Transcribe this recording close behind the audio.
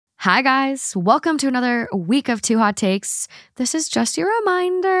Hi guys, welcome to another week of Two Hot Takes. This is just your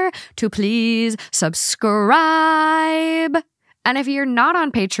reminder to please subscribe. And if you're not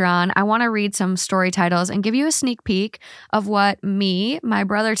on Patreon, I want to read some story titles and give you a sneak peek of what me, my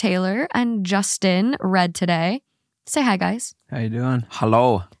brother Taylor, and Justin read today. Say hi, guys. How you doing?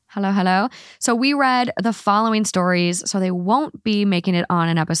 Hello. Hello, hello. So we read the following stories, so they won't be making it on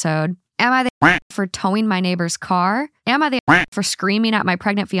an episode. Am I the for towing my neighbor's car? Am I the for screaming at my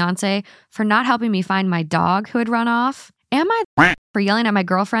pregnant fiance for not helping me find my dog who had run off? Am I the for yelling at my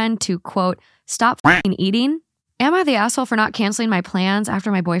girlfriend to, quote, stop eating? Am I the asshole for not canceling my plans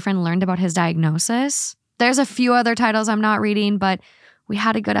after my boyfriend learned about his diagnosis? There's a few other titles I'm not reading, but we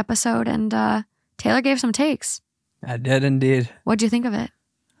had a good episode and Taylor gave some takes. I did indeed. What'd you think of it?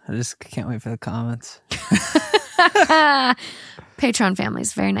 I just can't wait for the comments. Patreon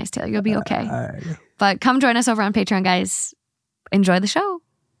family's very nice, Taylor. You'll be okay. Alrighty. But come join us over on Patreon, guys. Enjoy the show.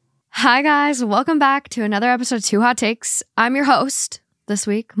 Hi, guys. Welcome back to another episode of Two Hot Takes. I'm your host this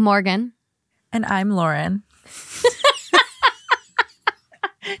week, Morgan. And I'm Lauren.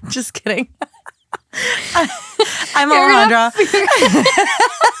 Just kidding. I'm Alejandra.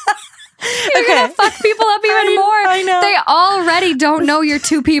 You're gonna fuck people up even more. I know. They already don't know you're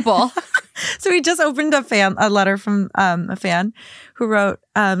two people. So we just opened a letter from a fan who wrote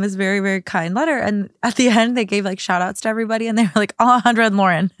this very, very kind letter. And at the end, they gave like shout outs to everybody. And they were like, Alejandra and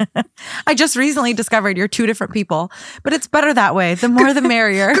Lauren, I just recently discovered you're two different people, but it's better that way. The more, the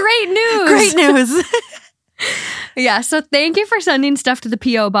merrier. Great news. Great news. Yeah. So thank you for sending stuff to the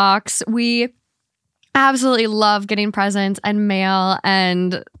P.O. box. We absolutely love getting presents and mail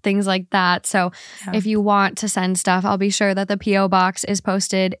and things like that. So if you want to send stuff, I'll be sure that the P.O. box is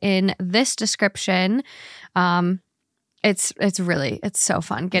posted in this description. It's so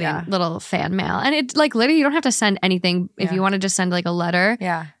fun getting little fan mail. And it like literally you don't have to send anything. If you want to just send like a letter,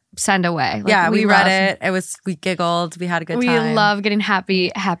 send away. Like, we read it. We giggled. We had a good time. We love getting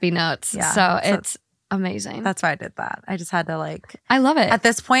happy notes. Yeah. So it's amazing. That's why I did that. I just had to I love it. At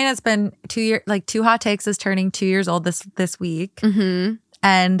this point, it's been 2 years. Like Two Hot Takes is turning 2 years old this week,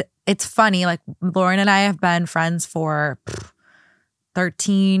 and it's funny. Like Lauren and I have been friends for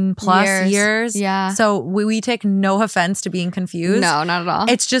 13 plus years. Yeah. So we take no offense to being confused. No, not at all.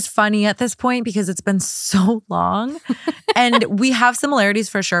 It's just funny at this point because it's been so long, and we have similarities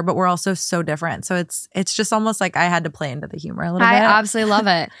for sure, but we're also so different. So it's just almost like I had to play into the humor a little bit. I absolutely love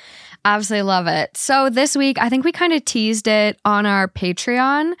it. Absolutely love it. So this week, I think we kind of teased it on our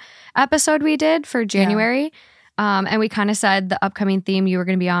Patreon episode we did for January. And we kind of said the upcoming theme you were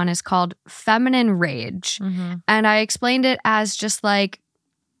going to be on is called Feminine Rage. And I explained it as just like,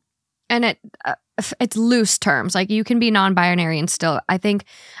 and it's loose terms. Like you can be non-binary and still, I think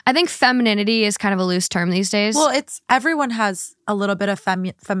femininity is kind of a loose term these days. Well, everyone has a little bit of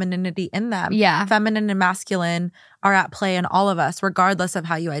femininity in them. Yeah. Feminine and masculine are at play in all of us, regardless of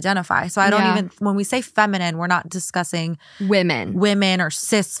how you identify. So I don't even, when we say feminine, we're not discussing women or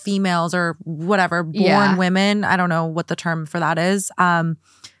cis females or whatever, born women. I don't know what the term for that is.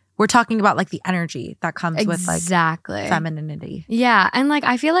 We're talking about like the energy that comes with like femininity. Yeah. And like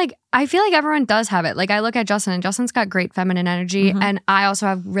I feel like everyone does have it. Like I look at Justin and Justin's got great feminine energy and I also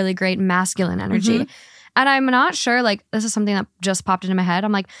have really great masculine energy. And I'm not sure, like this is something that just popped into my head.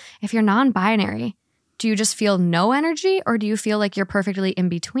 I'm like, if you're non-binary, do you just feel no energy or do you feel like you're perfectly in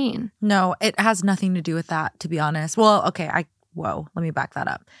between? No, it has nothing to do with that, to be honest. Well, okay, let me back that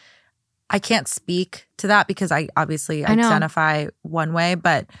up. I can't speak to that because I obviously identify one way,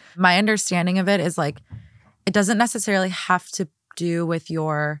 but my understanding of it is like, it doesn't necessarily have to do with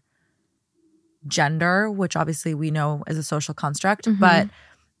your gender, which obviously we know is a social construct, but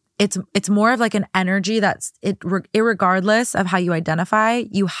it's more of like an energy that's irregardless of how you identify,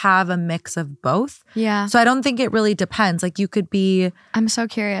 you have a mix of both. Yeah. So I don't think it really depends. Like you could be. I'm so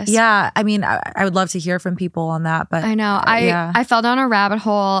curious. Yeah. I mean, I would love to hear from people on that, but I know. I fell down a rabbit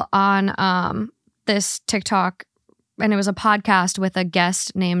hole on this TikTok and it was a podcast with a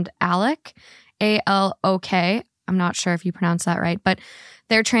guest named Alok, A-L-O-K. I'm not sure if you pronounce that right, but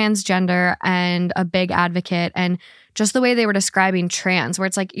they're transgender and a big advocate. And just the way they were describing trans, where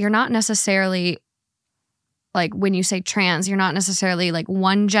it's like, you're not necessarily, like when you say trans, you're not necessarily like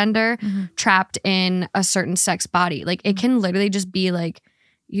one gender trapped in a certain sex body. Like it can literally just be like,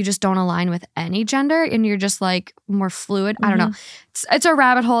 you just don't align with any gender and you're just like more fluid. I don't know. It's a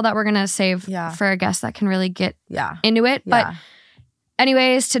rabbit hole that we're going to save for a guest that can really get into it. But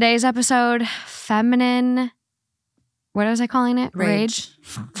anyways, today's episode, feminine, what was I calling it? Rage.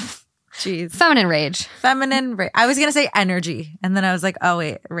 Jeez. Feminine rage. Feminine rage. I was going to say energy. And then I was like, oh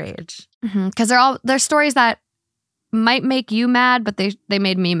wait, rage. Because they're stories that might make you mad, but they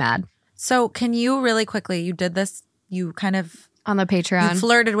made me mad. So can you really quickly, you did this, you kind of on the Patreon. You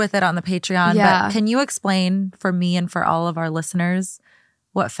flirted with it on the Patreon. Yeah. But can you explain for me and for all of our listeners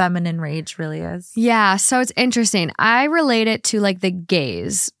what feminine rage really is? Yeah. So it's interesting. I relate it to like the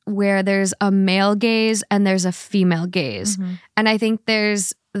gaze, where there's a male gaze and there's a female gaze. Mm-hmm. And I think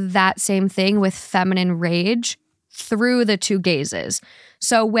there's that same thing with feminine rage through the two gazes.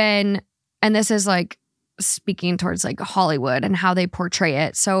 So when, and this is like speaking towards like Hollywood and how they portray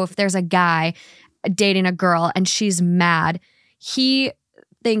it. So if there's a guy dating a girl and she's mad, he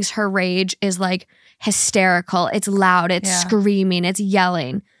thinks her rage is like hysterical. It's loud. It's screaming. It's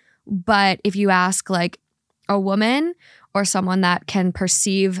yelling. But if you ask like a woman or someone that can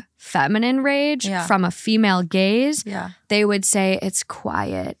perceive feminine rage from a female gaze, they would say it's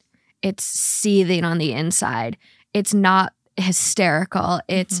quiet. It's seething on the inside. It's not hysterical.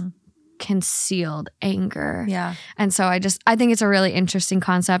 It's concealed anger. Yeah. And so I think it's a really interesting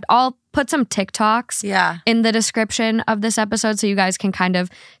concept. I'll put some TikToks in the description of this episode so you guys can kind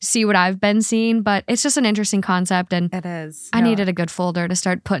of see what I've been seeing, but it's just an interesting concept and it is. I needed a good folder to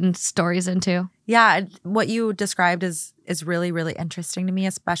start putting stories into. Yeah, what you described is really, really interesting to me,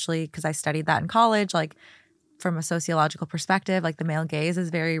 especially because I studied that in college, like from a sociological perspective, like the male gaze is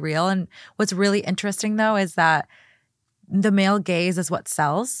very real. And what's really interesting though is that the male gaze is what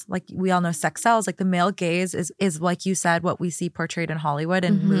sells. Like we all know sex sells. Like the male gaze is like you said, what we see portrayed in Hollywood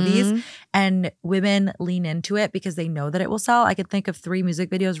and movies. And women lean into it because they know that it will sell. I could think of 3 music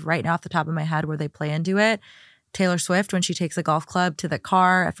videos right now off the top of my head where they play into it. Taylor Swift when she takes a golf club to the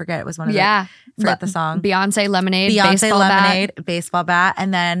car. I forget, it was one of the forget the song. Beyonce Lemonade, baseball bat.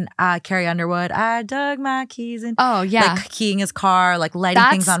 And then Carrie Underwood, I dug my keys in. Oh yeah. Like keying his car, like lighting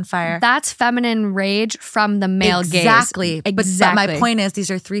things on fire. That's feminine rage from the male gaze. Exactly. But my point is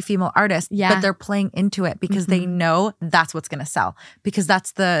these are 3 female artists, but they're playing into it because they know that's what's going to sell. Because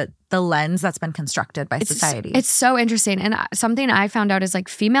that's the lens that's been constructed by society. It's so interesting. And something I found out is like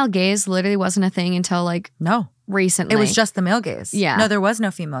female gaze literally wasn't a thing until like recently. It was just the male gaze. Yeah. No, there was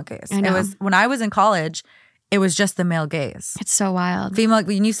no female gaze. I know. It was when I was in college, it was just the male gaze. It's so wild. Female,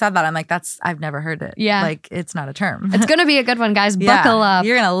 when you said that, I'm like, I've never heard it. Yeah. Like it's not a term. It's going to be a good one, guys. Buckle up.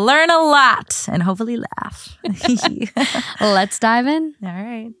 You're going to learn a lot and hopefully laugh. Let's dive in. All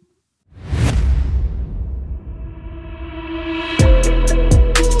right.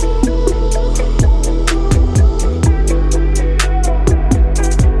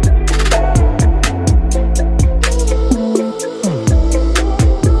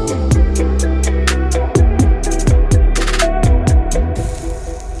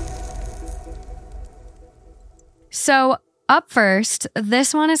 So up first,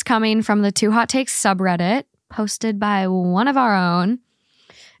 this one is coming from the Two Hot Takes subreddit, posted by one of our own.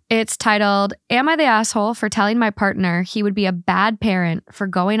 It's titled, Am I the asshole for telling my partner he would be a bad parent for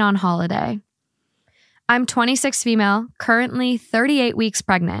going on holiday? I'm 26 female, currently 38 weeks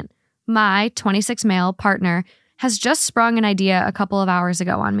pregnant. My 26 male partner has just sprung an idea a couple of hours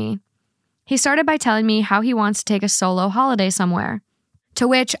ago on me. He started by telling me how he wants to take a solo holiday somewhere, to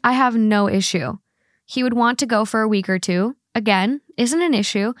which I have no issue. He would want to go for a week or 2. Again, isn't an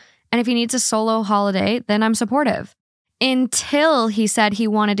issue. And if he needs a solo holiday, then I'm supportive. Until he said he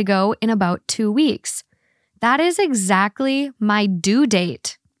wanted to go in about 2 weeks. That is exactly my due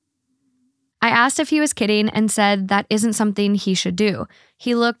date. I asked if he was kidding and said that isn't something he should do.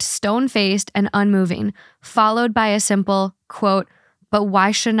 He looked stone-faced and unmoving, followed by a simple, quote, but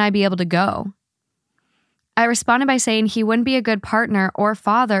why shouldn't I be able to go? I responded by saying he wouldn't be a good partner or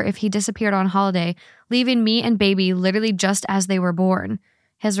father if he disappeared on holiday, leaving me and baby literally just as they were born.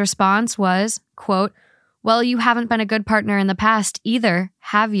 His response was, quote, well, you haven't been a good partner in the past either,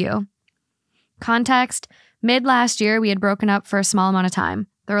 have you? Context, mid last year, we had broken up for a small amount of time.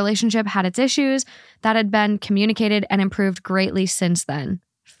 The relationship had its issues that had been communicated and improved greatly since then,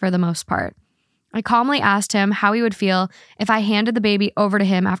 for the most part. I calmly asked him how he would feel if I handed the baby over to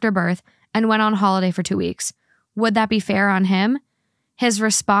him after birth and went on holiday for 2 weeks. Would that be fair on him? His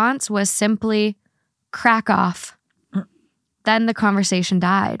response was simply, crack off. Then the conversation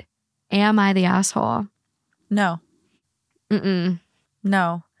died. Am I the asshole? No.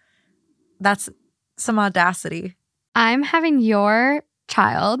 No. That's some audacity. I'm having your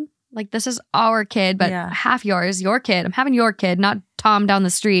child, like this is our kid, but half yours, your kid. I'm having your kid, not Tom down the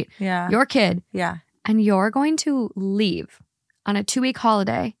street. Yeah. Your kid. Yeah. And you're going to leave on a 2-week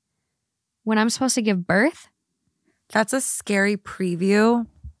holiday when I'm supposed to give birth? That's a scary preview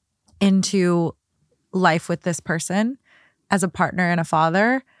into life with this person as a partner and a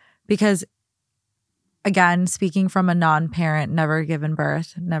father. Because, again, speaking from a non-parent, never given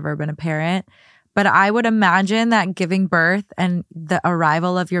birth, never been a parent, But I would imagine that giving birth and the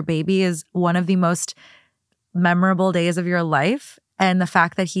arrival of your baby is one of the most memorable days of your life. And the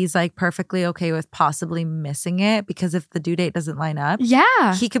fact that he's like perfectly okay with possibly missing it because if the due date doesn't line up,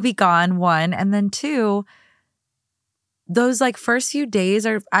 he could be gone, one. And then two, those like first few days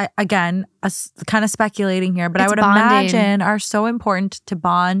are, kind of speculating here, but I would imagine are so important to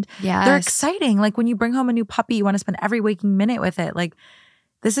bond. Yes. They're exciting. Like when you bring home a new puppy, you want to spend every waking minute with it. Like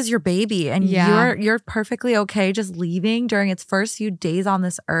this is your baby and you're perfectly okay just leaving during its first few days on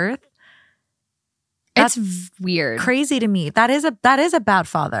this earth. It's weird. Crazy to me. That is a bad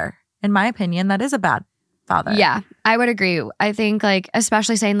father. In my opinion, that is a bad father. Yeah, I would agree. I think like,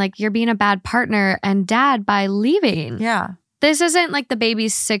 especially saying like you're being a bad partner and dad by leaving. Yeah. This isn't like the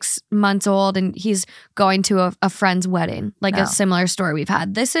baby's 6 months old and he's going to a friend's wedding, like a similar story we've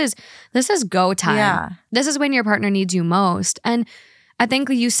had. This is go time. Yeah. This is when your partner needs you most. And I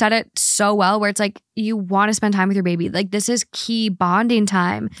think you said it so well where it's like you want to spend time with your baby. Like this is key bonding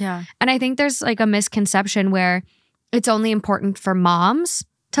time. Yeah. And I think there's like a misconception where it's only important for moms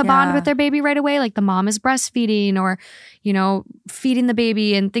to bond with their baby right away. Like the mom is breastfeeding or, feeding the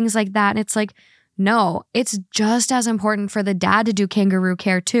baby and things like that. And it's like, no, it's just as important for the dad to do kangaroo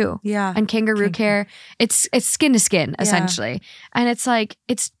care too. Yeah. And kangaroo care, it's skin to skin essentially. And it's like,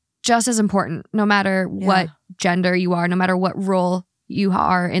 it's just as important no matter what gender you are, no matter what role you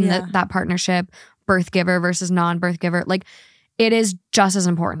are in that partnership, birth giver versus non-birth giver. Like it is just as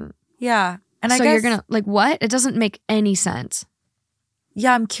important. Yeah. And so I guess you're gonna like what? It doesn't make any sense.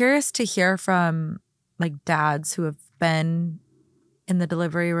 Yeah, I'm curious to hear from like dads who have been in the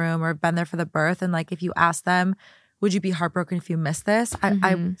delivery room or been there for the birth. And like if you ask them, would you be heartbroken if you missed this?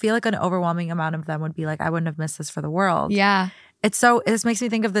 I feel like an overwhelming amount of them would be like, I wouldn't have missed this for the world. Yeah. This makes me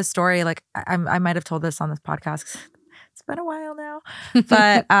think of this story. Like I might have told this on this podcast. It's been a while now,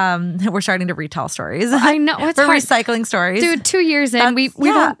 but we're starting to retell stories. I know it's we're hard. recycling stories, dude. 2 years in, we've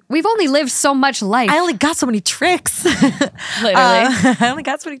only lived so much life. I only got so many tricks. Literally, I only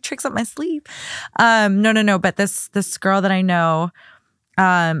got so many tricks up my sleeve. No. But this girl that I know,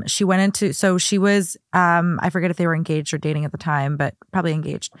 she went into. So she was, I forget if they were engaged or dating at the time, but probably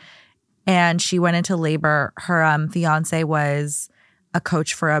engaged. And she went into labor. Her fiance was a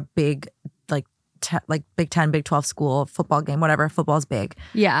coach for a big Big 10, Big 12 school football game, whatever. Football's big.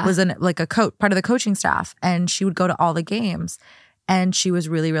 Yeah. Was part of the coaching staff. And she would go to all the games. And she was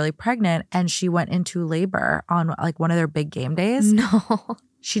really, really pregnant. And she went into labor on like one of their big game days. No.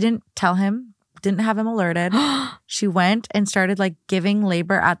 She didn't tell him, didn't have him alerted. She went and started like giving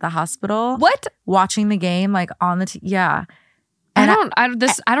labor at the hospital. What? Watching the game like on the yeah. And I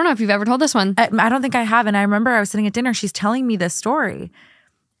don't know if you've ever told this one. I don't think I have. And I remember I was sitting at dinner. She's telling me this story.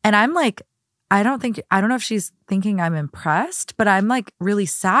 And I'm like, I don't know if she's thinking I'm impressed, but I'm like really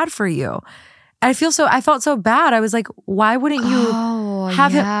sad for you. I felt so bad. I was like, why wouldn't you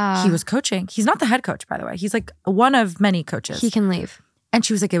have him? He was coaching. He's not the head coach, by the way. He's like one of many coaches. He can leave. And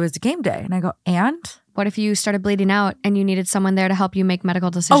she was like, it was game day. And I go, and? What if you started bleeding out and you needed someone there to help you make medical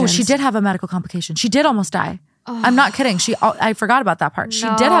decisions? Oh, she did have a medical complication. She did almost die. Oh. I'm not kidding. I forgot about that part. She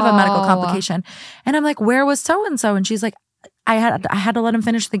did have a medical complication. And I'm like, where was so-and-so? And she's like, I had to let him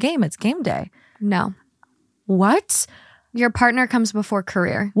finish the game. It's game day. No. What? Your partner comes before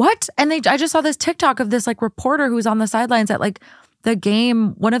career. What? And I just saw this TikTok of this like reporter who was on the sidelines at like the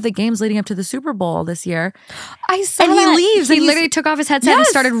game, one of the games leading up to the Super Bowl this year. I saw and that. He leaves. He literally took off his headset and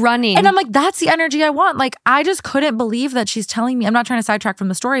started running. And I'm like, that's the energy I want. Like, I just couldn't believe that she's telling me. I'm not trying to sidetrack from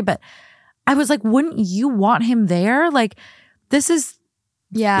the story, but I was like, wouldn't you want him there? Like, this is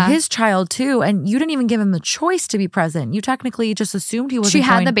his child too, and you didn't even give him the choice to be present. You technically just assumed he wasn't. She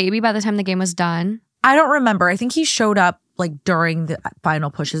had the baby by the time the game was done. I don't remember. I think he showed up like during the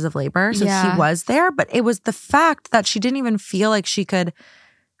final pushes of labor, so he was there. But it was the fact that she didn't even feel like she could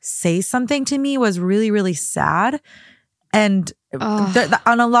say something to me was really, really sad. And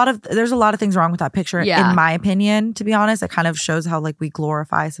there's a lot of things wrong with that picture, in my opinion, to be honest. It kind of shows how like we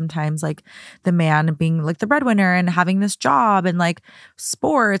glorify sometimes like the man being like the breadwinner and having this job and like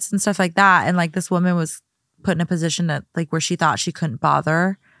sports and stuff like that. And like this woman was put in a position that like where she thought she couldn't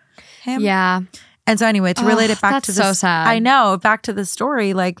bother him. Yeah. And so anyway, to relate it back to this, so sad. I know, back to the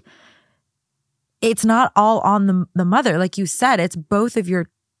story, like it's not all on the mother. Like you said, it's both of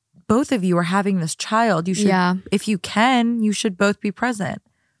you are having this child. You should, if you can, you should both be present.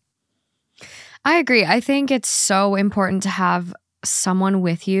 I agree. I think it's so important to have someone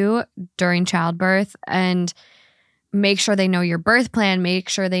with you during childbirth and make sure they know your birth plan, make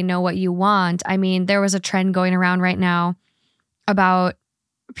sure they know what you want. I mean, there was a trend going around right now about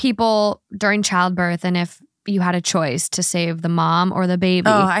people during childbirth and if you had a choice to save the mom or the baby.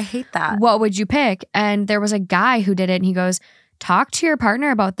 Oh, I hate that. What would you pick? And there was a guy who did it and he goes, talk to your partner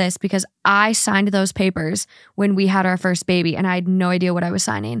about this because I signed those papers when we had our first baby and I had no idea what I was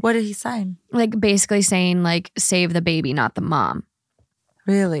signing. What did he sign? Like basically saying like save the baby, not the mom.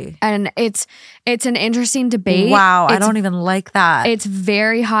 Really? And it's an interesting debate. Wow, I don't even like that. It's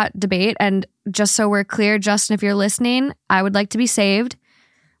very hot debate. And just so we're clear, Justin, if you're listening, I would like to be saved.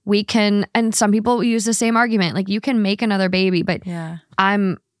 We can, and some people use the same argument. Like you can make another baby, but yeah.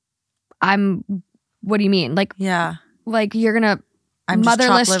 I'm what do you mean? Like, yeah. Like you're going to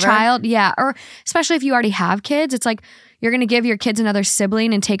motherless child. Yeah. Or especially if you already have kids, it's like you're going to give your kids another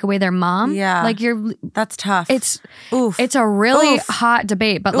sibling and take away their mom. Yeah. Like that's tough. It's a really hot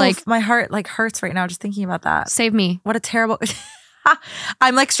debate, but like my heart like hurts right now just thinking about that. Save me. What a terrible,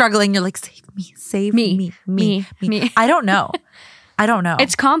 I'm like struggling. You're like, save me. I don't know.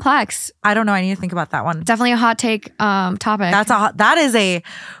 It's complex. I don't know. I need to think about that one. Definitely a hot take topic. That is a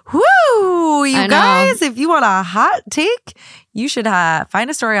whoo, you guys. If you want a hot take, you should find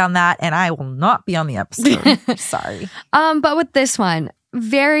a story on that, and I will not be on the episode. Sorry. But with this one,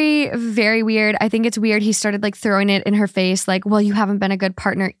 very, very weird. I think it's weird. He started like throwing it in her face, like, well, you haven't been a good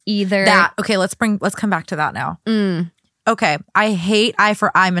partner either. Okay, let's come back to that now. Okay. I hate eye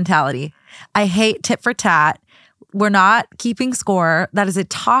for eye mentality. I hate tit for tat. We're not keeping score. That is a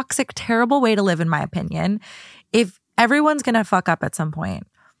toxic, terrible way to live, in my opinion. If everyone's going to fuck up at some point,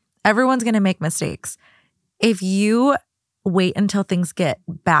 everyone's going to make mistakes. If you wait until things get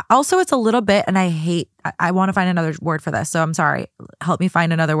bad. Also, it's a little bit, and I want to find another word for this. So I'm sorry. Help me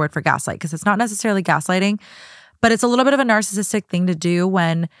find another word for gaslight, because it's not necessarily gaslighting, but it's a little bit of a narcissistic thing to do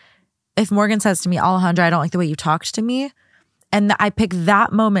when, if Morgan says to me, Alejandra, I don't like the way you talked to me. And I pick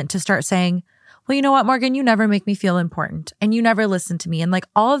that moment to start saying, well, you know what, Morgan, you never make me feel important and you never listen to me. And like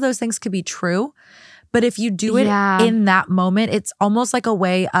all of those things could be true. But if you do it in that moment, it's almost like a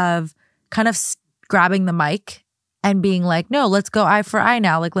way of kind of grabbing the mic and being like, no, let's go eye for eye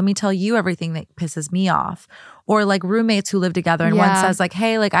now. Like, let me tell you everything that pisses me off. Or like roommates who live together and one says like,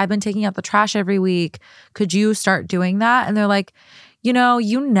 hey, like I've been taking out the trash every week. Could you start doing that? And they're like, you know,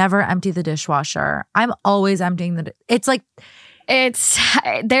 you never empty the dishwasher. I'm always emptying it's like,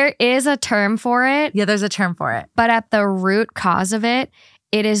 there is a term for it. Yeah, there's a term for it. But at the root cause of it,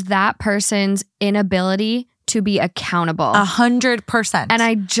 it is that person's inability to be accountable. 100%. And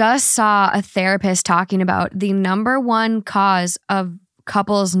I just saw a therapist talking about the number one cause of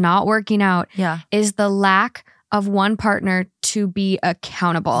couples not working out is the lack of one partner to be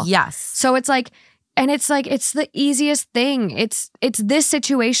accountable. Yes. So it's like, it's the easiest thing. It's this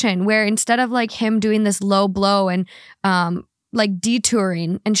situation where instead of like him doing this low blow and like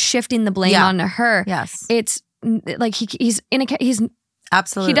detouring and shifting the blame onto her. Yes. It's like he's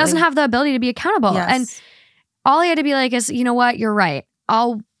absolutely, he doesn't have the ability to be accountable. Yes. And all he had to be like is, you know what, you're right.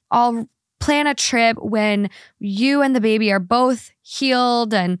 I'll plan a trip when you and the baby are both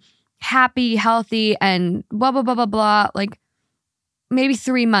healed and happy, healthy, and blah, blah, blah, blah, blah. Like maybe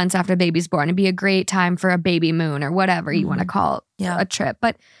 3 months after the baby's born. It'd be a great time for a baby moon or whatever you want to call a trip.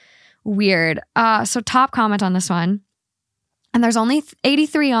 But weird. So top comment on this one. And there's only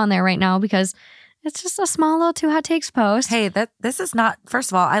 83 on there right now because it's just a small little Two Hot Takes post. Hey, this is not,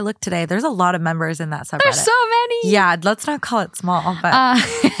 first of all, I looked today. There's a lot of members in that subreddit. There's so many. Yeah, let's not call it small.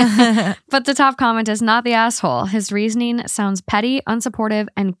 But but the top comment is not the asshole. His reasoning sounds petty, unsupportive,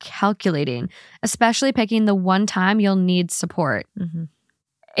 and calculating, especially picking the one time you'll need support. Mm-hmm.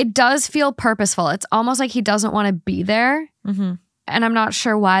 It does feel purposeful. It's almost like he doesn't want to be there. Mm-hmm. And I'm not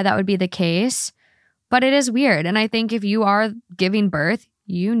sure why that would be the case. But it is weird. And I think if you are giving birth,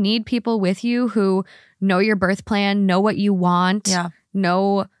 you need people with you who know your birth plan, know what you want,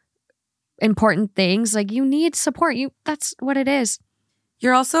 know important things. Like you need support. That's what it is.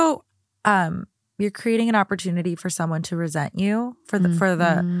 You're also you're creating an opportunity for someone to resent you, for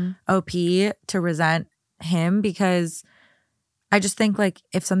the OP to resent him, because I just think like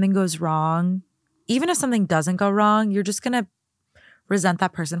if something goes wrong, even if something doesn't go wrong, you're just gonna resent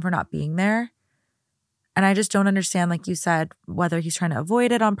that person for not being there. And I just don't understand, like you said, whether he's trying to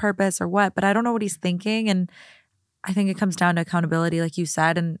avoid it on purpose or what, but I don't know what he's thinking. And I think it comes down to accountability, like you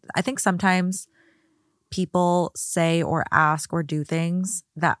said. And I think sometimes people say or ask or do things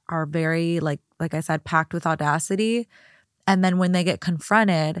that are very, like I said, packed with audacity. And then when they get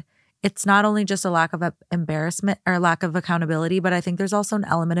confronted, it's not only just a lack of embarrassment or lack of accountability, but I think there's also an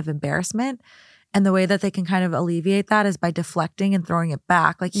element of embarrassment. And the way that they can kind of alleviate that is by deflecting and throwing it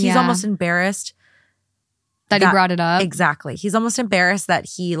back. Like he's almost embarrassed that he brought it up. Exactly. He's almost embarrassed that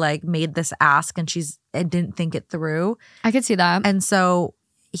he like made this ask and didn't think it through. I could see that. And so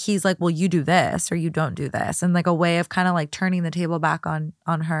he's like, well, you do this or you don't do this. And like a way of kind of like turning the table back on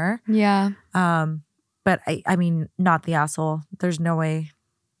her. Yeah. But I mean, not the asshole. There's no way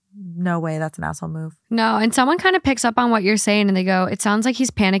that's an asshole move. No, and someone kind of picks up on what you're saying and they go, it sounds like he's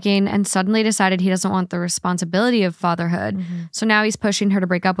panicking and suddenly decided he doesn't want the responsibility of fatherhood. Mm-hmm. So now he's pushing her to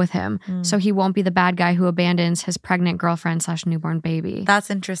break up with him. So he won't be the bad guy who abandons his pregnant girlfriend / newborn baby. That's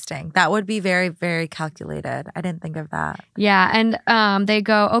interesting. That would be very, very calculated. I didn't think of that. Yeah, and they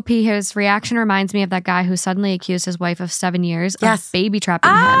go, OP, his reaction reminds me of that guy who suddenly accused his wife of 7 years of baby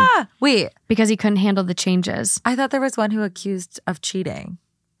trapping him. Wait. Because he couldn't handle the changes. I thought there was one who accused of cheating.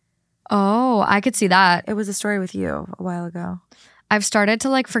 Oh, I could see that. It was a story with you a while ago. I've started to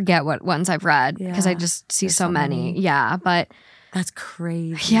like forget what ones I've read because I just see so many. Yeah, but that's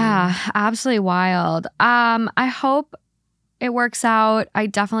crazy. Yeah, absolutely wild. I hope it works out. I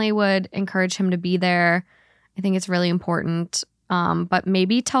definitely would encourage him to be there. I think it's really important. But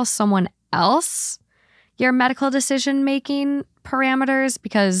maybe tell someone else your medical decision making parameters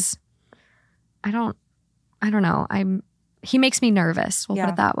because I don't know. He makes me nervous. We'll put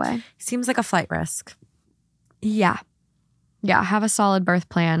it that way. Seems like a flight risk. Yeah. Yeah. Have a solid birth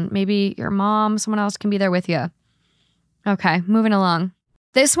plan. Maybe your mom, someone else can be there with you. Okay. Moving along.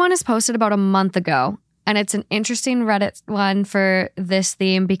 This one is posted about a month ago, and it's an interesting Reddit one for this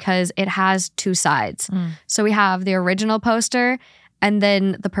theme because it has two sides. So we have the original poster, and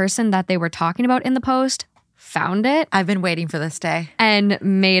then the person that they were talking about in the post found it. I've been waiting for this day. And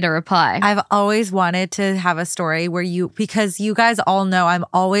made a reply. I've always wanted to have a story where because you guys all know I'm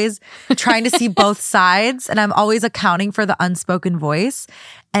always trying to see both sides and I'm always accounting for the unspoken voice.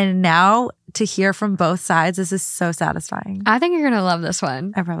 And now to hear from both sides, this is so satisfying. I think you're going to love this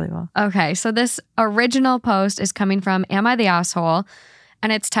one. I probably will. Okay, so this original post is coming from Am I the Asshole?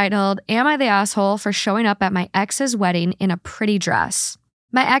 And it's titled, Am I the Asshole for Showing Up at My Ex's Wedding in a Pretty Dress?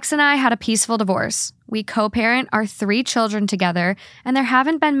 My ex and I had a peaceful divorce. We co-parent our 3 children together, and there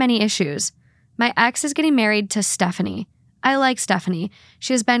haven't been many issues. My ex is getting married to Stephanie. I like Stephanie.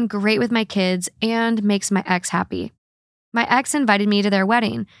 She has been great with my kids and makes my ex happy. My ex invited me to their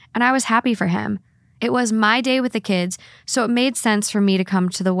wedding, and I was happy for him. It was my day with the kids, so it made sense for me to come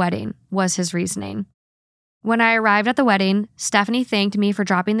to the wedding, was his reasoning. When I arrived at the wedding, Stephanie thanked me for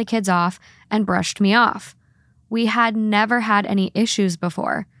dropping the kids off and brushed me off. We had never had any issues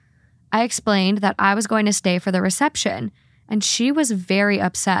before. I explained that I was going to stay for the reception, and she was very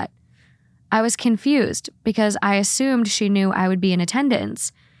upset. I was confused because I assumed she knew I would be in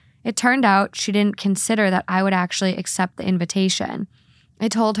attendance. It turned out she didn't consider that I would actually accept the invitation. I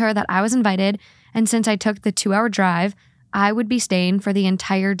told her that I was invited, and since I took the 2-hour drive, I would be staying for the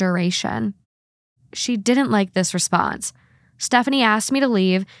entire duration. She didn't like this response. Stephanie asked me to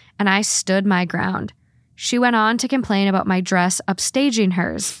leave, and I stood my ground. She went on to complain about my dress upstaging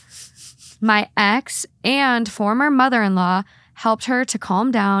hers. My ex and former mother-in-law helped her to calm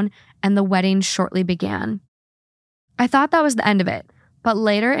down, and the wedding shortly began. I thought that was the end of it, but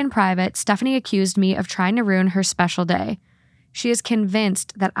later in private, Stephanie accused me of trying to ruin her special day. She is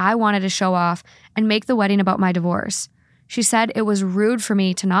convinced that I wanted to show off and make the wedding about my divorce. She said it was rude for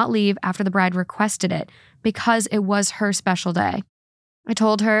me to not leave after the bride requested it because it was her special day. I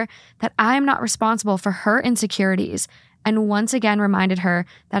told her that I am not responsible for her insecurities and once again reminded her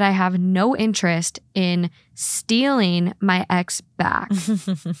that I have no interest in stealing my ex back.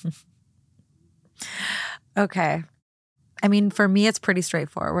 Okay. I mean, for me, it's pretty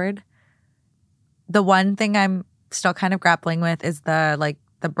straightforward. The one thing I'm still kind of grappling with is the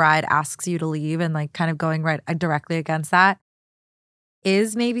bride asks you to leave and like kind of going right directly against that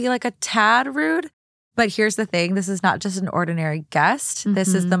is maybe like a tad rude. But here's the thing. This is not just an ordinary guest. Mm-hmm.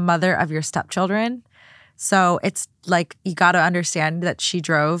 This is the mother of your stepchildren. So it's like you got to understand that she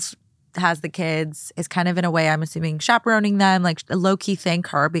drove, has the kids, is kind of in a way, I'm assuming, chaperoning them, like low-key thank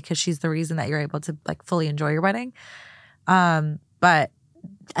her because she's the reason that you're able to like fully enjoy your wedding. But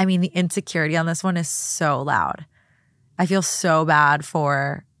I mean, the insecurity on this one is so loud. I feel so bad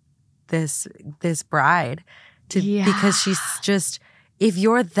for this bride because she's just, if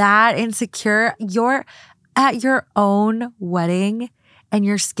you're that insecure, you're at your own wedding and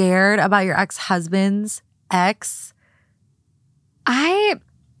you're scared about your ex-husband's ex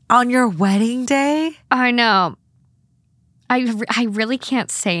on your wedding day. I know. I really can't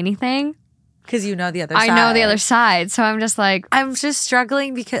say anything. Because you know the other side. I know the other side. So I'm just like. I'm just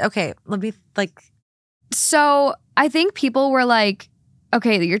struggling because, okay, let me like. So I think people were like,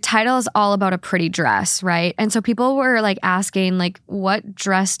 okay, your title is all about a pretty dress, right? And so people were like asking like, what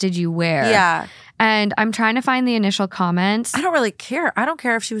dress did you wear? Yeah. And I'm trying to find the initial comments. I don't really care. I don't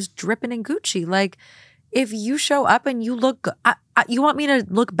care if she was dripping in Gucci. Like, if you show up and you look, you want me to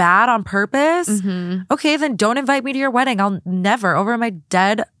look bad on purpose? Okay, then don't invite me to your wedding. I'll never, over my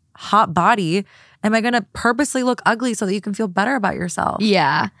dead hot body, am I going to purposely look ugly so that you can feel better about yourself?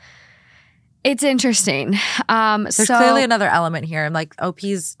 Yeah. It's interesting. There's clearly another element here. Like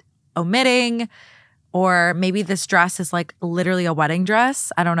OP's omitting, or maybe this dress is like literally a wedding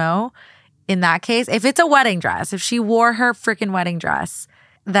dress. I don't know. In that case, if it's a wedding dress, if she wore her freaking wedding dress,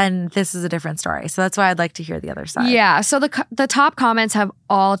 then this is a different story. So that's why I'd like to hear the other side. Yeah. So the top comments have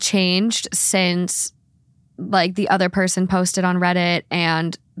all changed since like the other person posted on Reddit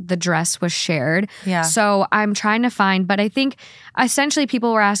and the dress was shared. Yeah. So I'm trying to find, but I think essentially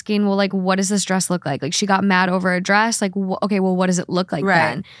people were asking, well, like, what does this dress look like? Like, she got mad over a dress. Like, okay, well, what does it look like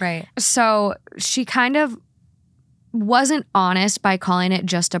then? Right. So she kind of wasn't honest by calling it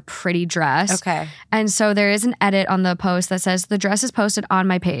just a pretty dress. Okay. And so there is an edit on the post that says, the dress is posted on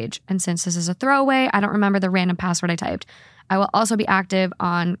my page. And since this is a throwaway, I don't remember the random password I typed. I will also be active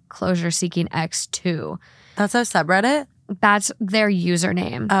on Closure Seeking X2. That's a subreddit? That's their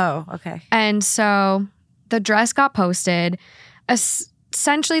username. Oh, okay. And so the dress got posted.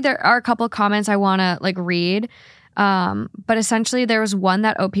 Essentially, there are a couple of comments I want to like read. But essentially, there was one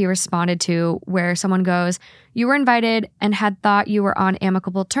that OP responded to where someone goes, you were invited and had thought you were on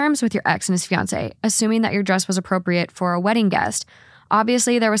amicable terms with your ex and his fiance, assuming that your dress was appropriate for a wedding guest.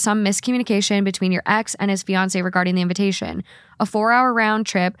 Obviously, there was some miscommunication between your ex and his fiance regarding the invitation. A 4-hour round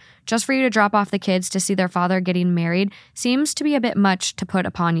trip just for you to drop off the kids to see their father getting married seems to be a bit much to put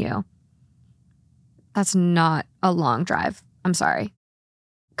upon you. That's not a long drive. I'm sorry.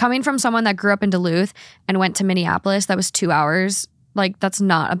 Coming from someone that grew up in Duluth and went to Minneapolis, that was 2 hours. Like, that's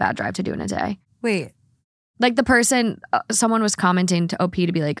not a bad drive to do in a day. Wait. Like, the person, someone was commenting to OP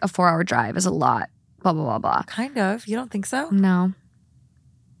to be like, a 4-hour drive is a lot, blah, blah, blah, blah. Kind of. You don't think so? No.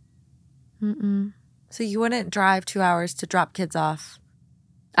 Mm-mm. So you wouldn't drive 2 hours to drop kids off?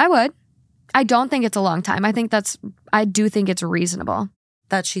 I would. I don't think it's a long time. I do think it's reasonable.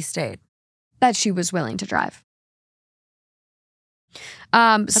 That she stayed? That she was willing to drive.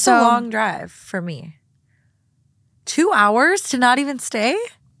 That's a long drive for me. 2 hours to not even stay?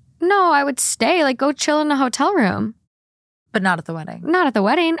 No, I would stay. Like, go chill in a hotel room. But not at the wedding. Not at the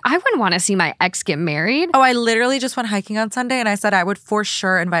wedding. I wouldn't want to see my ex get married. Oh, I literally just went hiking on Sunday and I said I would for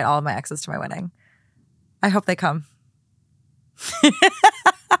sure invite all of my exes to my wedding. I hope they come.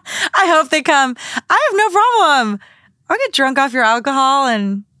 I hope they come. I have no problem. I'll get drunk off your alcohol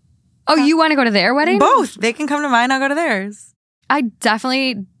and... Oh, you want to go to their wedding? Both. They can come to mine. I'll go to theirs. I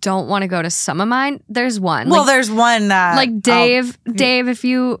definitely don't want to go to some of mine. There's one. Well, there's one. Like Dave, if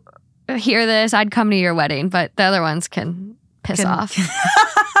you hear this, I'd come to your wedding, but the other ones can piss off.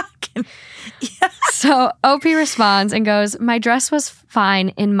 Yeah. So OP responds and goes, my dress was fine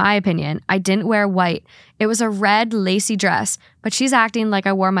in my opinion. I didn't wear white. It was a red lacy dress, but she's acting like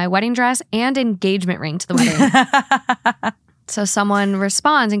I wore my wedding dress and engagement ring to the wedding. So someone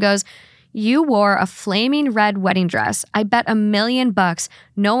responds and goes, you wore a flaming red wedding dress. I bet $1 million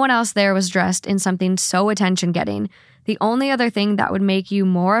no one else there was dressed in something so attention-getting. The only other thing that would make you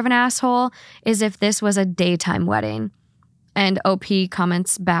more of an asshole is if this was a daytime wedding. And OP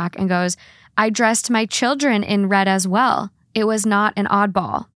comments back and goes, I dressed my children in red as well. It was not an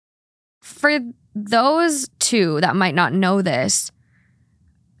oddball. For those two that might not know this,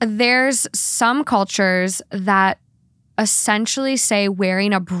 there's some cultures that essentially say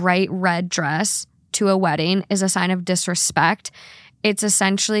wearing a bright red dress to a wedding is a sign of disrespect. It's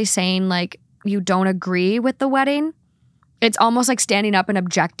essentially saying like you don't agree with the wedding. It's almost like standing up and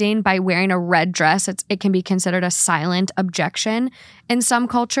objecting by wearing a red dress. It can be considered a silent objection in some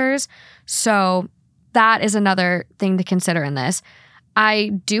cultures. So that is another thing to consider in this. I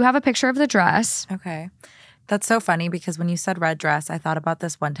do have a picture of the dress. Okay. That's so funny because when you said red dress, I thought about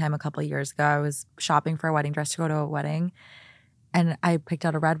this one time a couple of years ago. I was shopping for a wedding dress to go to a wedding and I picked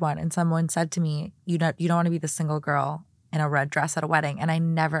out a red one and someone said to me, you don't want to be the single girl in a red dress at a wedding. And I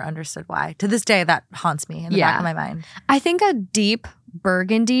never understood why. To this day, that haunts me in the back of my mind. I think a deep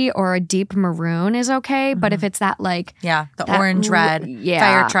burgundy or a deep maroon is okay. But if it's that like... Yeah, the orange red,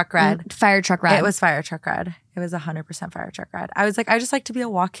 fire truck red. Fire truck red. It was fire truck red. It was 100% fire truck red. I was like, I just like to be a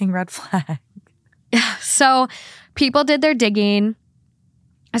walking red flag. So people did their digging.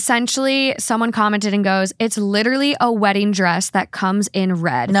 Essentially, someone commented and goes, it's literally a wedding dress that comes in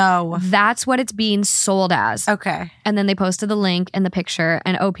red. No. That's what it's being sold as. Okay. And then they posted the link and the picture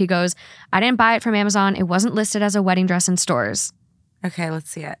and OP goes, I didn't buy it from Amazon. It wasn't listed as a wedding dress in stores. Okay, let's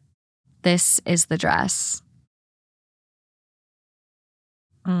see it. This is the dress.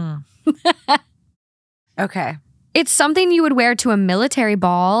 Okay. It's something you would wear to a military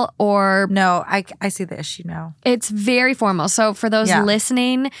ball or... No, I see the issue now. It's very formal. So for those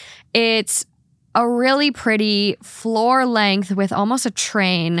listening, it's a really pretty floor length with almost a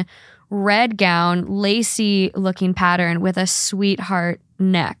train, red gown, lacy looking pattern with a sweetheart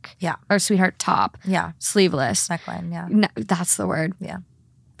neck. Yeah. Or sweetheart top. Yeah. Sleeveless. Neckline, yeah. No, that's the word. Yeah.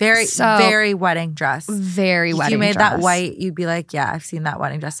 Very wedding dress. Very wedding dress. If you made that white, you'd be like, yeah, I've seen that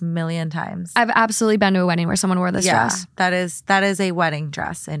wedding dress a million times. I've absolutely been to a wedding where someone wore this dress. That is a wedding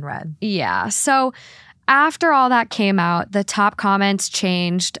dress in red. Yeah. So after all that came out, the top comments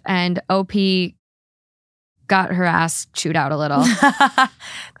changed and OP got her ass chewed out a little.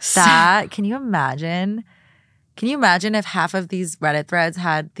 Can you imagine? Can you imagine if half of these Reddit threads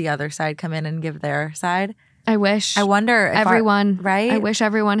had the other side come in and give their side? I wish. I wonder if everyone, right? I wish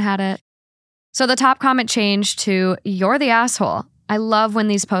everyone had it. So the top comment changed to, "You're the asshole. I love when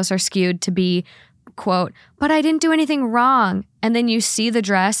these posts are skewed to be, quote, but I didn't do anything wrong." And then you see the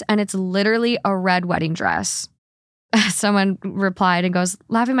dress and it's literally a red wedding dress. Someone replied and goes,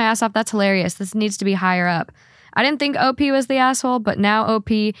 "Laughing my ass off. That's hilarious. This needs to be higher up. I didn't think OP was the asshole, but now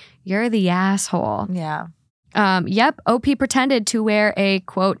OP, you're the asshole." Yeah. Yep. OP pretended to wear a,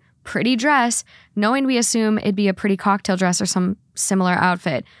 quote, pretty dress, knowing we assume it'd be a pretty cocktail dress or some similar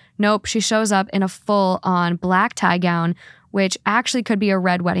outfit. Nope, she shows up in a full-on black tie gown, which actually could be a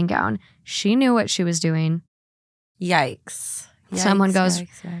red wedding gown. She knew what she was doing. Yikes. Someone goes,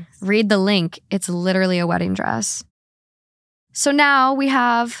 yikes. Read the link. It's literally a wedding dress. So now we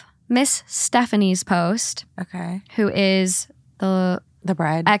have Miss Stephanie's post. Okay. Who is the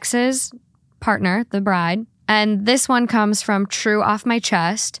bride. Ex's partner, the bride. And this one comes from True Off My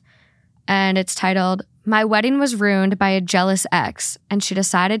Chest. And it's titled, "My wedding was ruined by a jealous ex, and she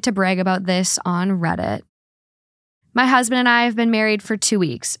decided to brag about this on Reddit. My husband and I have been married for 2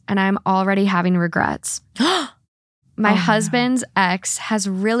 weeks, and I'm already having regrets. My husband's ex has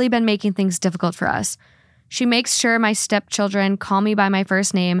really been making things difficult for us. She makes sure my stepchildren call me by my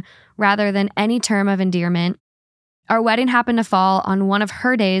first name rather than any term of endearment. Our wedding happened to fall on one of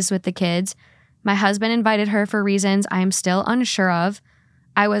her days with the kids. My husband invited her for reasons I am still unsure of.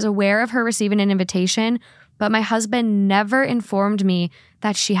 I was aware of her receiving an invitation, but my husband never informed me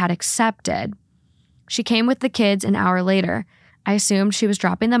that she had accepted. She came with the kids an hour later. I assumed she was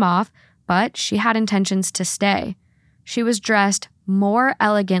dropping them off, but she had intentions to stay. She was dressed more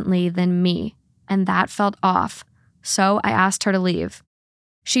elegantly than me, and that felt off, so I asked her to leave.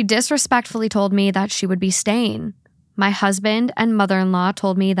 She disrespectfully told me that she would be staying. My husband and mother-in-law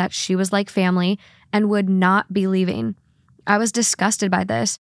told me that she was like family and would not be leaving. I was disgusted by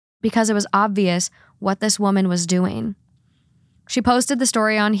this because it was obvious what this woman was doing. She posted the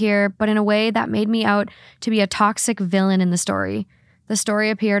story on here, but in a way that made me out to be a toxic villain in the story. The story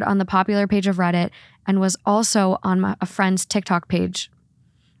appeared on the popular page of Reddit and was also on a friend's TikTok page.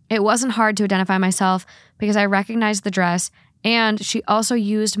 It wasn't hard to identify myself because I recognized the dress, and she also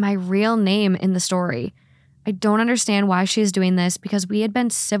used my real name in the story. I don't understand why she is doing this because we had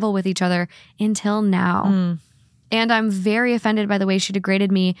been civil with each other until now. And I'm very offended by the way she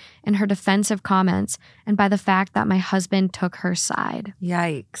degraded me in her defensive comments and by the fact that my husband took her side.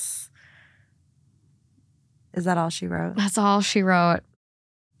 Yikes. Is that all she wrote? That's all she wrote.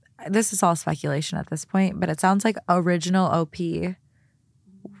 This is all speculation at this point, but it sounds like original OP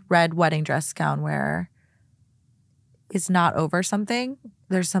red wedding dress gown wearer is not over something.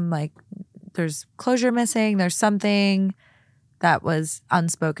 There's there's closure missing. There's something that was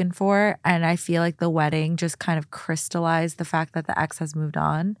unspoken for. And I feel like the wedding just kind of crystallized the fact that the ex has moved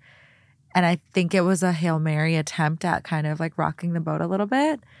on. And I think it was a Hail Mary attempt at kind of like rocking the boat a little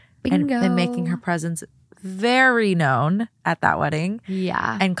bit. Bingo. And making her presence very known at that wedding.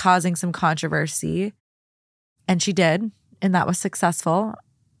 Yeah. And causing some controversy. And she did. And that was successful.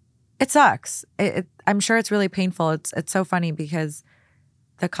 It sucks. I'm sure it's really painful. It's so funny because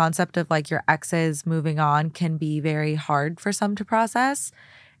the concept of like your exes moving on can be very hard for some to process.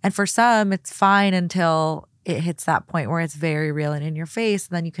 And for some, it's fine until it hits that point where it's very real and in your face,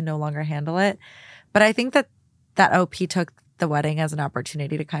 and then you can no longer handle it. But I think that OP took the wedding as an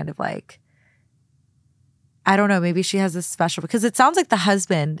opportunity to kind of like, I don't know, maybe she has this special, because it sounds like the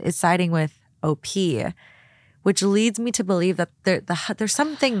husband is siding with OP, which leads me to believe that there's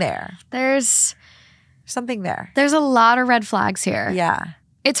something there. There's something there. There's a lot of red flags here. Yeah.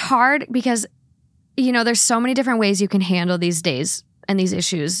 It's hard because, you know, there's so many different ways you can handle these days and these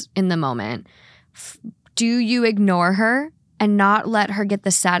issues in the moment. Do you ignore her and not let her get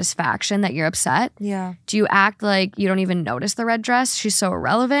the satisfaction that you're upset? Yeah. Do you act like you don't even notice the red dress? She's so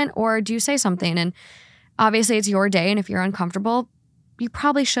irrelevant. Or do you say something? And obviously it's your day, and if you're uncomfortable, you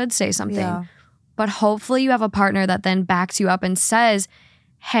probably should say something. Yeah. but hopefully you have a partner that then backs you up and says,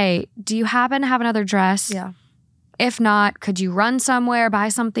 hey, do you happen to have another dress? Yeah. If not, could you run somewhere, buy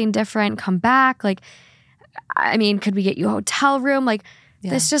something different, come back? Like, I mean, could we get you a hotel room? Like,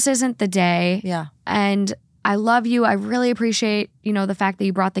 this just isn't the day. Yeah. And I love you. I really appreciate, the fact that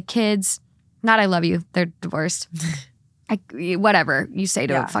you brought the kids. Not I love you. They're divorced. Whatever you say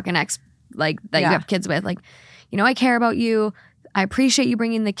to a fucking ex, like, that you have kids with. Like, I care about you. I appreciate you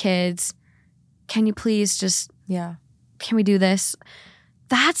bringing the kids. Can you please just, can we do this?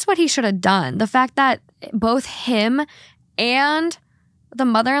 That's what he should have done. The fact that both him and the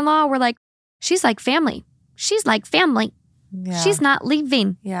mother-in-law were like, she's like family. She's like family. Yeah. She's not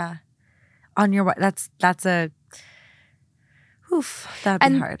leaving. Yeah. On your, that's a,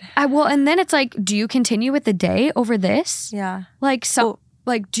 that'd be hard. And then it's like, do you continue with the day over this? Yeah. Like,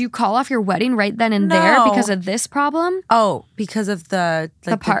 do you call off your wedding right then and there because of this problem? Oh, because of the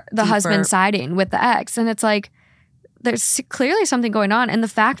husband siding with the ex. And it's like, there's clearly something going on. And the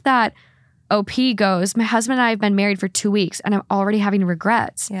fact that OP goes, my husband and I have been married for 2 weeks and I'm already having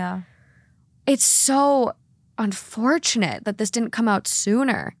regrets. Yeah. It's so unfortunate that this didn't come out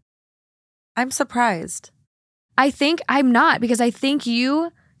sooner. I'm surprised. I think I'm not, because I think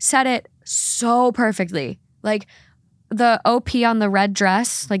you said it so perfectly. Like the OP on the red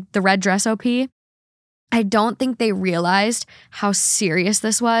dress, like the red dress OP, I don't think they realized how serious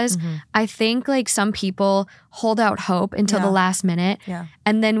this was. Mm-hmm. I think like some people hold out hope until the last minute. Yeah.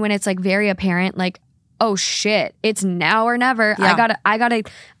 And then when it's like very apparent, like, oh shit, it's now or never. Yeah. I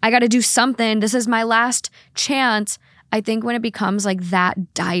gotta do something. This is my last chance. I think when it becomes like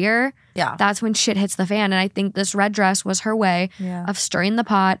that dire, that's when shit hits the fan. And I think this red dress was her way of stirring the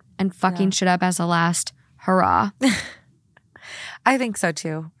pot and fucking shit up as a last hurrah. I think so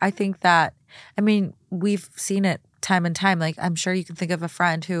too. I think that, I mean, we've seen it time and time. Like, I'm sure you can think of a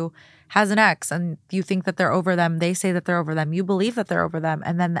friend who has an ex and you think that they're over them. They say that they're over them. You believe that they're over them.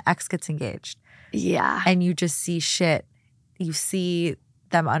 And then the ex gets engaged. Yeah. And you just see shit. You see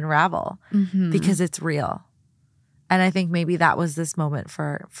them unravel because it's real. And I think maybe that was this moment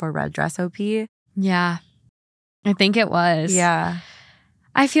for Red Dress OP. Yeah. I think it was. Yeah.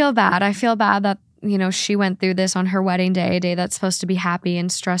 I feel bad. I feel bad that, she went through this on her wedding day, a day that's supposed to be happy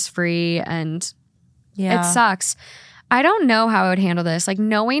and stress-free. And it sucks. I don't know how I would handle this. Like,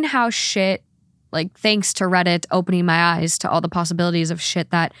 knowing how shit, like, thanks to Reddit opening my eyes to all the possibilities of shit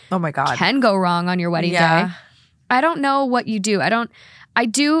that can go wrong on your wedding day. I don't know what you do. I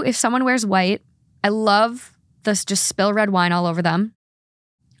do, if someone wears white, I love this, just spill red wine all over them.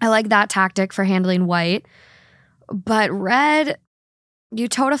 I like that tactic for handling white. But red, you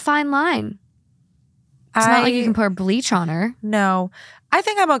toed a fine line. It's not like you can pour bleach on her. No. I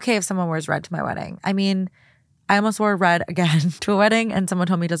think I'm okay if someone wears red to my wedding. I mean, I almost wore red again to a wedding and someone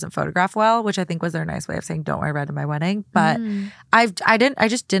told me it doesn't photograph well, which I think was their nice way of saying don't wear red to my wedding. But I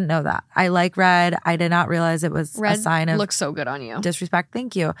just didn't know that. I like red. I did not realize it was a sign of looks so good on you. Disrespect.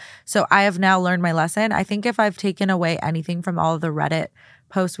 Thank you. So I have now learned my lesson. I think if I've taken away anything from all of the Reddit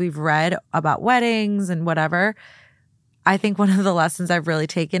posts we've read about weddings and whatever, I think one of the lessons I've really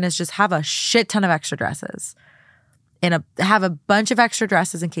taken is just have a shit ton of extra dresses. Have a bunch of extra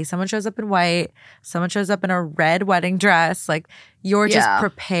dresses in case someone shows up in white, someone shows up in a red wedding dress. Like, you're just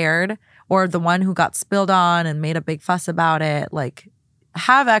prepared. Or the one who got spilled on and made a big fuss about it. Like,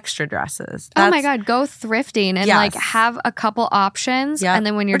 have extra dresses. Oh my God, go thrifting and like have a couple options. And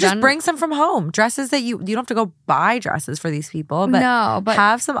then when you're done, just bring some from home. Dresses that you don't have to go buy dresses for these people, but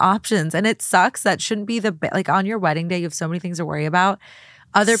have some options. And it sucks. That shouldn't be like on your wedding day, you have so many things to worry about.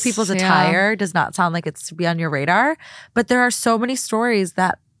 Other people's attire does not sound like it's to be on your radar, but there are so many stories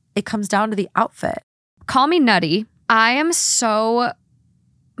that it comes down to the outfit. Call me nutty. I am so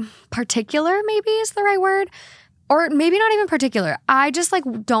particular, maybe is the right word. Or maybe not even particular. I just like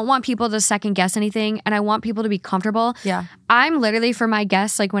don't want people to second guess anything and I want people to be comfortable. Yeah. I'm literally for my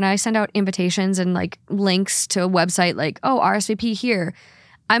guests, like when I send out invitations and like links to a website like, oh, RSVP here.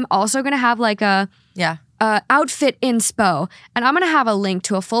 I'm also going to have like a outfit inspo. And I'm going to have a link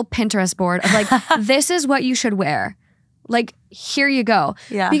to a full Pinterest board of like, this is what you should wear. Like, here you go.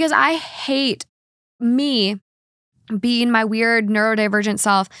 Yeah. Because I hate me being my weird neurodivergent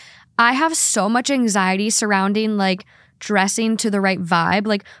self. I have so much anxiety surrounding like dressing to the right vibe.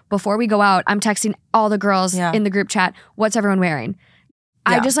 Like before we go out, I'm texting all the girls in the group chat, what's everyone wearing?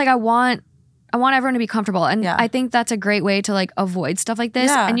 I just like, I want everyone to be comfortable. And I think that's a great way to like avoid stuff like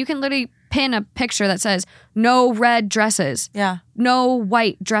this. And you can literally pin a picture that says no red dresses. Yeah. No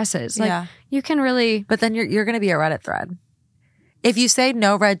white dresses. Like you can really. But then you're going to be a Reddit thread. If you say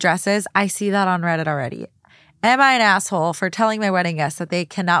no red dresses, I see that on Reddit already. Am I an asshole for telling my wedding guests that they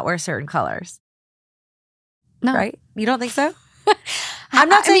cannot wear certain colors? No. Right? You don't think so? I'm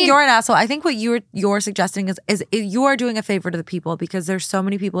not saying you're an asshole. I think what you're suggesting is you are doing a favor to the people because there's so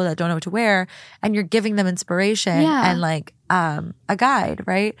many people that don't know what to wear, and you're giving them inspiration and like a guide,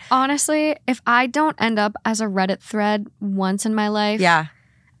 right? Honestly, if I don't end up as a Reddit thread once in my life,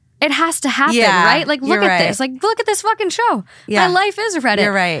 it has to happen, right? Like, look at this. Like, look at this fucking show. My life is Reddit.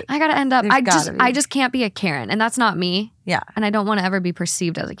 You're right. I gotta end up. I just can't be a Karen, and that's not me. Yeah. And I don't want to ever be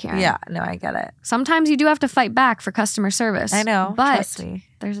perceived as a Karen. Yeah. No, I get it. Sometimes you do have to fight back for customer service. I know. But trust me.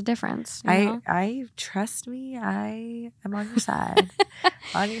 There's a difference. I trust me. I am on your side.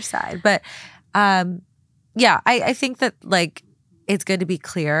 On your side. But I think that like it's good to be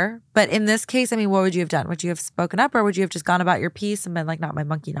clear. But in this case, I mean, what would you have done? Would you have spoken up, or would you have just gone about your piece and been like, not my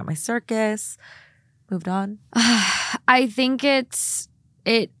monkey, not my circus? Moved on? I think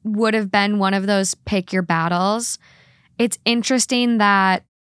it would have been one of those pick your battles. It's interesting that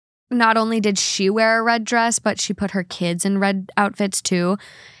not only did she wear a red dress, but she put her kids in red outfits too.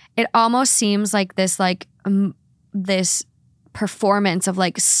 It almost seems like this performance of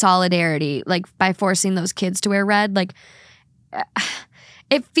like solidarity, like by forcing those kids to wear red. Like,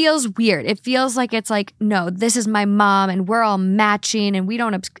 it feels weird. It feels like it's like, no, this is my mom, and we're all matching, and we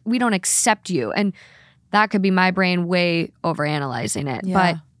don't accept you. And that could be my brain way overanalyzing it,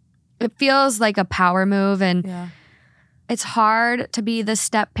 but it feels like a power move, and it's hard to be the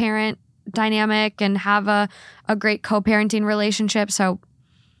step parent dynamic and have a great co-parenting relationship. So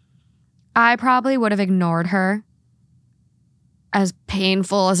I probably would have ignored her, as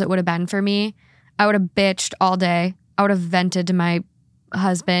painful as it would have been for me. I would have bitched all day. I would have vented to my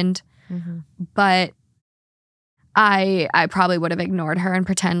husband, but I probably would have ignored her and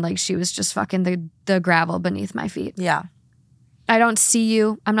pretend like she was just fucking the gravel beneath my feet. Yeah. I don't see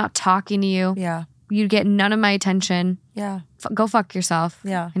you. I'm not talking to you. Yeah. You get none of my attention. Yeah. Go fuck yourself.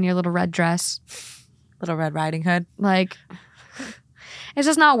 Yeah. In your little red dress. Little Red Riding Hood. Like, it's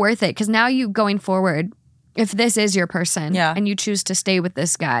just not worth it, because now you going forward, if this is your person and you choose to stay with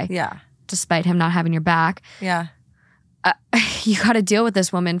this guy despite him not having your back, you got to deal with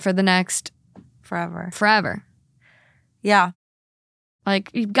this woman for the next forever. Yeah. Like,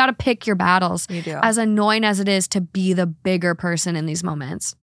 you've got to pick your battles. You do. As annoying as it is to be the bigger person in these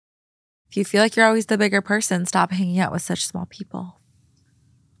moments. If you feel like you're always the bigger person, stop hanging out with such small people.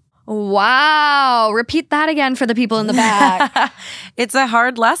 Wow. Repeat that again for the people in the back. It's a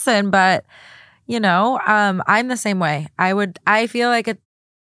hard lesson, but I'm the same way. I feel like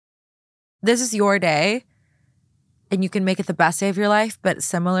this is your day, and you can make it the best day of your life, but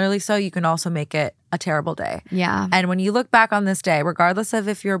similarly so, you can also make it a terrible day. Yeah. And when you look back on this day, regardless of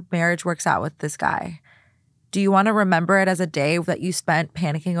if your marriage works out with this guy, do you want to remember it as a day that you spent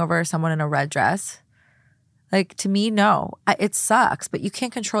panicking over someone in a red dress? Like, to me, no. It sucks, but you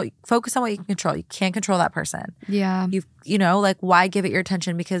can't focus on what you can control. You can't control that person. Yeah. Like, why give it your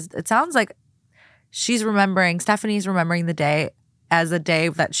attention? Because it sounds like Stephanie's remembering the day as a day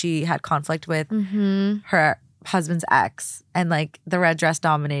that she had conflict with her husband's ex, and like the red dress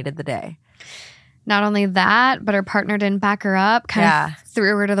dominated the day. Not only that, but her partner didn't back her up, kind of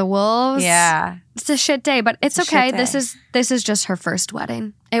threw her to the wolves. Yeah. It's a shit day, but it's okay. This is just her first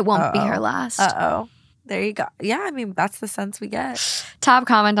wedding. It won't be her last. There you go. Yeah, I mean, that's the sense we get. Top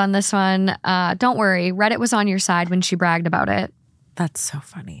comment on this one. Don't worry, Reddit was on your side when she bragged about it. That's so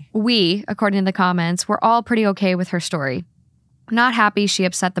funny. We, according to the comments, were all pretty okay with her story. Not happy she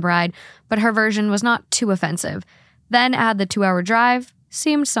upset the bride, but her version was not too offensive. Then add the 2-hour drive.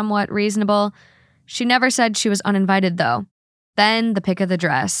 Seemed somewhat reasonable. She never said she was uninvited, though. Then the pick of the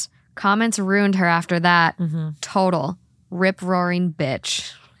dress. Comments ruined her after that. Total rip-roaring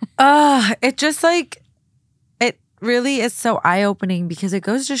bitch. It just like, it really is so eye-opening, because it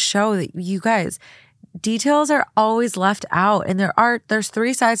goes to show that you guys, details are always left out, and there's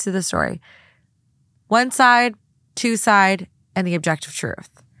 3 sides to the story. 1 side, 2 side, and the objective truth.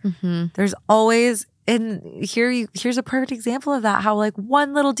 There's always, and here's a perfect example of that, how like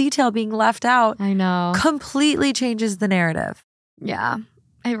one little detail being left out, I know, completely changes the narrative. Yeah,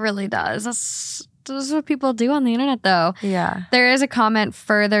 it really does. This is what people do on the internet, though. Yeah. There is a comment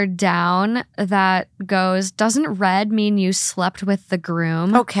further down that goes, doesn't red mean you slept with the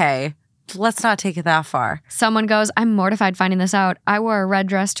groom? Okay. Let's not take it that far. Someone goes, I'm mortified finding this out. I wore a red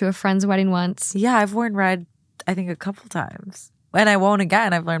dress to a friend's wedding once. Yeah, I've worn red, I think, a couple times. And I won't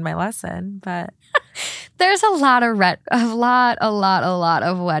again. I've learned my lesson, but there's a lot of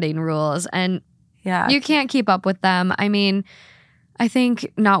of wedding rules, and you can't keep up with them. I mean, I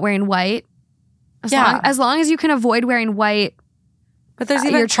think not wearing white, as long as you can avoid wearing white, but there's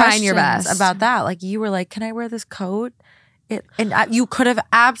even you're trying your best about that. Like, you were like, "Can I wear this coat?" And you could have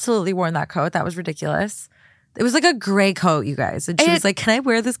absolutely worn that coat. That was ridiculous. It was like a gray coat, you guys. And she was like, can I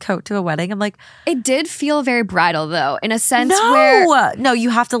wear this coat to a wedding? I'm like, it did feel very bridal though, in a sense No, you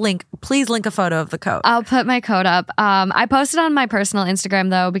have to please link a photo of the coat. I'll put my coat up. I posted on my personal Instagram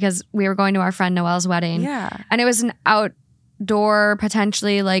though, because we were going to our friend Noelle's wedding. Yeah. And it was an outdoor,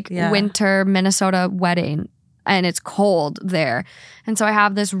 potentially winter Minnesota wedding. And it's cold there. And so I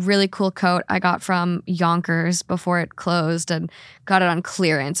have this really cool coat I got from Yonkers before it closed and got it on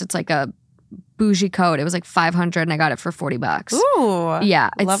clearance. It's like a bougie coat. It was like $500 and I got it for $40. Ooh.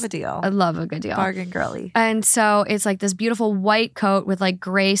 Yeah. Love a deal. I love a good deal. Bargain girly. And so it's like this beautiful white coat with like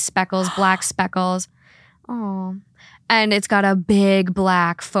gray speckles, black speckles. Oh. And it's got a big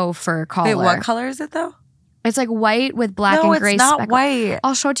black faux fur collar. Wait, what color is it though? It's like white with black and gray speckles. No, it's not white.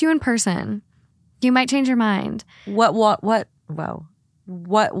 I'll show it to you in person. You might change your mind. What won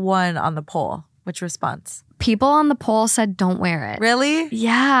on the poll? Which response? People on the poll said don't wear it. Really?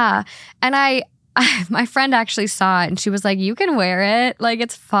 Yeah. And my friend actually saw it and she was like, you can wear it. Like,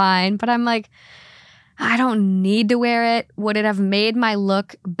 it's fine. But I'm like, I don't need to wear it. Would it have made my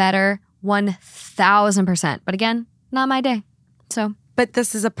look better? 1,000%. But again, not my day. So. But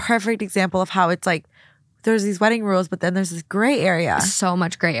this is a perfect example of how it's like, there's these wedding rules, but then there's this gray area. So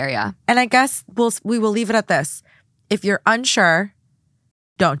much gray area. And I guess we will leave it at this. If you're unsure,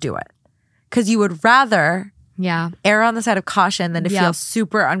 don't do it. Because you would rather err on the side of caution than to feel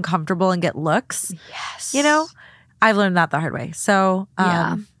super uncomfortable and get looks. Yes. You know? I've learned that the hard way. So,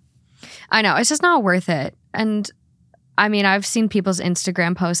 yeah. I know. It's just not worth it. And I mean, I've seen people's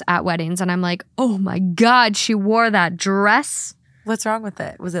Instagram posts at weddings and I'm like, oh my God, she wore that dress. What's wrong with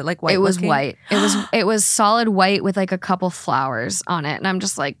it? Was it like white? It was looking? white. It was solid white with like a couple flowers on it. And I'm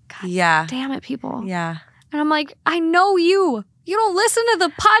just like, God damn it, people. Yeah. And I'm like, I know you. You don't listen to the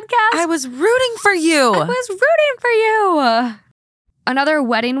podcast. I was rooting for you. I was rooting for you. Another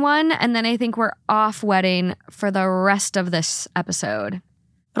wedding one. And then I think we're off wedding for the rest of this episode.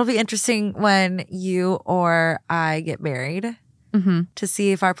 It'll be interesting when you or I get married to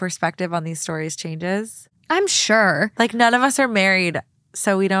see if our perspective on these stories changes. I'm sure. Like, none of us are married,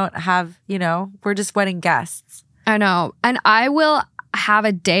 so we don't have, we're just wedding guests. I know. And I will have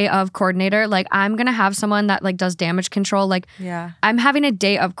a day of coordinator. Like, I'm going to have someone that like does damage control. Like, I'm having a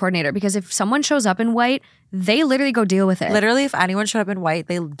day of coordinator because if someone shows up in white, they literally go deal with it. Literally, if anyone showed up in white,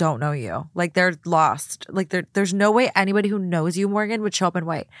 they don't know you. Like, they're lost. Like, there's no way anybody who knows you, Morgan, would show up in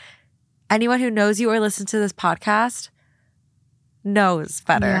white. Anyone who knows you or listens to this podcast knows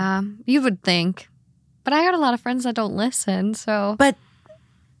better. Yeah, you would think. But I got a lot of friends that don't listen, so. But,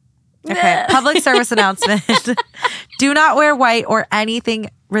 okay, public service announcement. Do not wear white or anything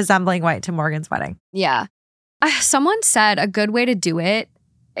resembling white to Morgan's wedding. Yeah. Someone said a good way to do it,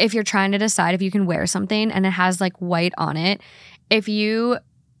 if you're trying to decide if you can wear something and it has like white on it, if you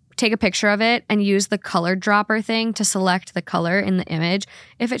take a picture of it and use the color dropper thing to select the color in the image,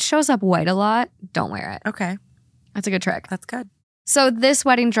 if it shows up white a lot, don't wear it. Okay. That's a good trick. That's good. So this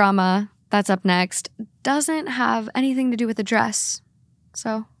wedding drama that's up next doesn't have anything to do with the dress.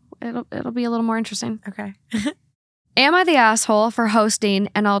 So it'll be a little more interesting. Okay. Am I the asshole for hosting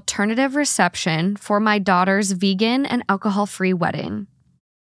an alternative reception for my daughter's vegan and alcohol-free wedding?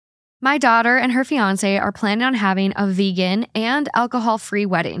 My daughter and her fiance are planning on having a vegan and alcohol-free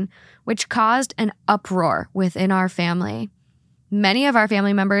wedding, which caused an uproar within our family. Many of our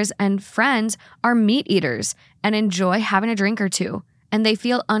family members and friends are meat eaters and enjoy having a drink or two, and they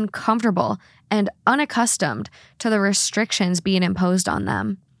feel uncomfortable and unaccustomed to the restrictions being imposed on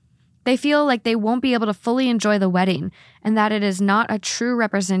them. They feel like they won't be able to fully enjoy the wedding and that it is not a true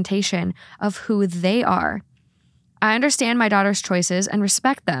representation of who they are. I understand my daughter's choices and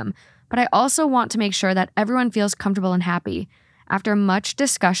respect them, but I also want to make sure that everyone feels comfortable and happy. After much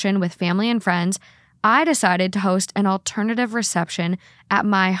discussion with family and friends, I decided to host an alternative reception at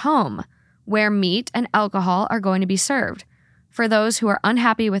my home, where meat and alcohol are going to be served, for those who are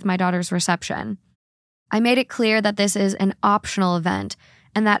unhappy with my daughter's reception. I made it clear that this is an optional event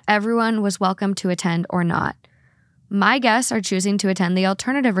and that everyone was welcome to attend or not. My guests are choosing to attend the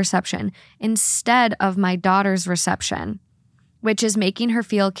alternative reception instead of my daughter's reception, which is making her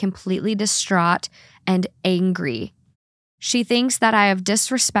feel completely distraught and angry. She thinks that I have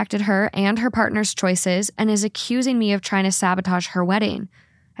disrespected her and her partner's choices and is accusing me of trying to sabotage her wedding.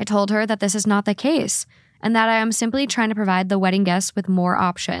 I told her that this is not the case and that I am simply trying to provide the wedding guests with more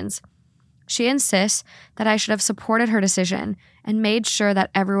options. She insists that I should have supported her decision and made sure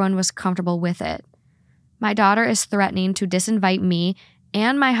that everyone was comfortable with it. My daughter is threatening to disinvite me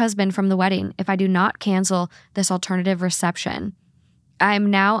and my husband from the wedding if I do not cancel this alternative reception. I am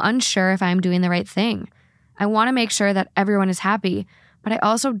now unsure if I am doing the right thing. I want to make sure that everyone is happy, but I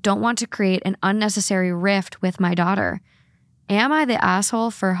also don't want to create an unnecessary rift with my daughter. Am I the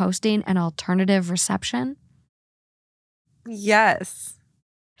asshole for hosting an alternative reception? Yes.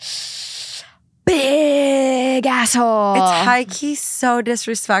 Big asshole. It's high-key so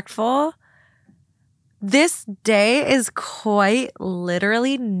disrespectful. This day is quite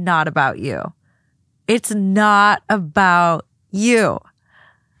literally not about you. It's not about you.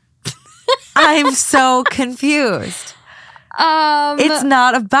 I'm so confused. It's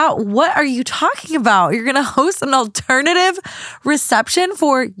not about, what are you talking about? You're going to host an alternative reception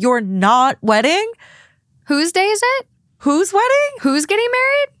for your not wedding? Whose day is it? Whose wedding? Who's getting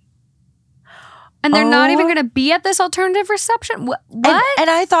married? And they're not even going to be at this alternative reception? What? And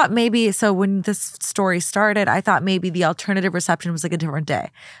I thought maybe, so when this story started, I thought maybe the alternative reception was like a different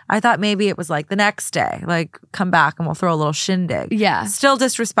day. I thought maybe it was like the next day, like come back and we'll throw a little shindig. Yeah. Still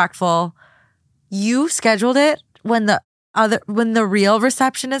disrespectful. You scheduled it when the real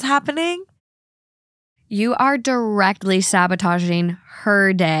reception is happening. You are directly sabotaging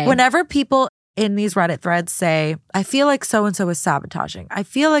her day. Whenever people in these Reddit threads say, I feel like so-and-so is sabotaging, I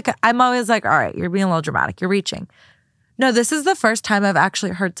feel like, I'm always like, all right, you're being a little dramatic. You're reaching. No, this is the first time I've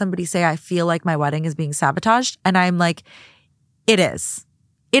actually heard somebody say, I feel like my wedding is being sabotaged. And I'm like, it is.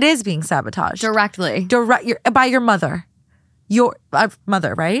 It is being sabotaged. Directly. By your mother. Your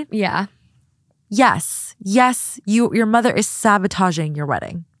mother, right? Yeah. Yes. Yes. Your mother is sabotaging your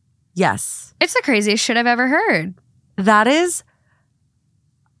wedding. Yes. It's the craziest shit I've ever heard. That is,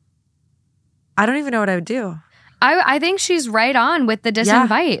 I don't even know what I would do. I think she's right on with the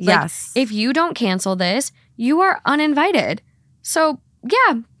disinvite. Yes. If you don't cancel this, you are uninvited. So,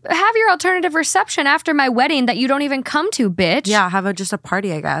 yeah, have your alternative reception after my wedding that you don't even come to, bitch. Yeah, have just a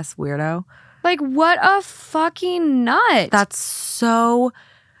party, I guess, weirdo. Like, what a fucking nut. That's so,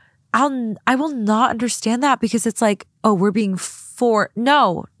 I will not understand that, because it's like, oh, we're being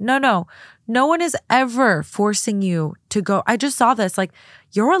no. No one is ever forcing you to go. I just saw this. Like,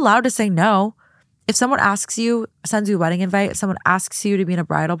 you're allowed to say no. If someone sends you a wedding invite, if someone asks you to be in a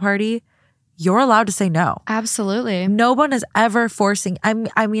bridal party, you're allowed to say no. Absolutely. No one is ever forcing.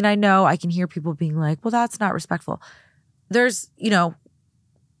 I mean, I know I can hear people being like, well, that's not respectful. There's,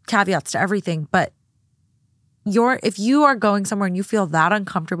 caveats to everything. But if you are going somewhere and you feel that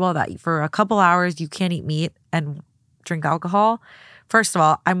uncomfortable that for a couple hours you can't eat meat and drink alcohol, first of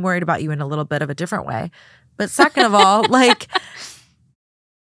all, I'm worried about you in a little bit of a different way. But second of all, like,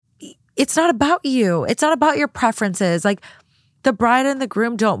 it's not about you. It's not about your preferences. Like, the bride and the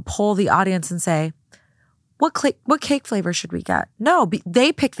groom don't poll the audience and say, what cake flavor should we get? No,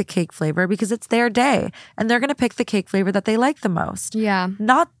 they pick the cake flavor because it's their day. And they're going to pick the cake flavor that they like the most. Yeah.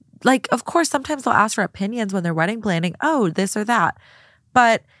 Not like, of course, sometimes they'll ask for opinions when they're wedding planning. Oh, this or that.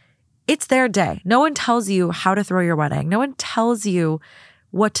 But it's their day. No one tells you how to throw your wedding. No one tells you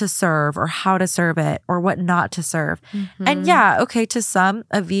what to serve or how to serve it or what not to serve. Mm-hmm. And yeah, okay, to some,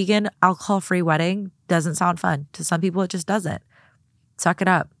 a vegan, alcohol-free wedding doesn't sound fun. To some people, it just doesn't. Suck it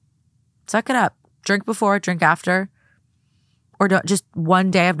up. Suck it up. Drink before, drink after. Or don't, just one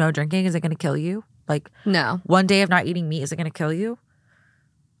day of no drinking, is it going to kill you? Like, no. One day of not eating meat, is it going to kill you?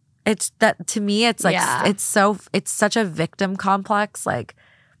 It's that, to me, it's like, it's such a victim complex, like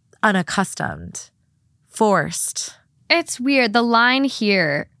unaccustomed, forced. It's weird. The line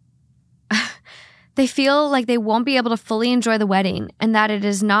here, they feel like they won't be able to fully enjoy the wedding and that it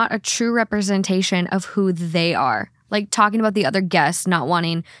is not a true representation of who they are. Like, talking about the other guests not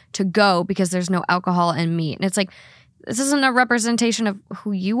wanting to go because there's no alcohol and meat. And it's like, this isn't a representation of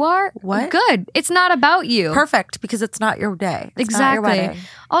who you are. What? Good. It's not about you. Perfect, because it's not your day. It's exactly. not your wedding.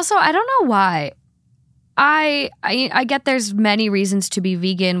 Also, I don't know why. I get there's many reasons to be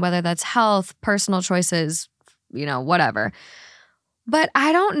vegan, whether that's health, personal choices, whatever. But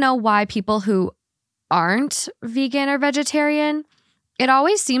I don't know why people who aren't vegan or vegetarian, it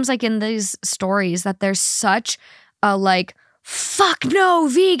always seems like in these stories that there's such a like, fuck no,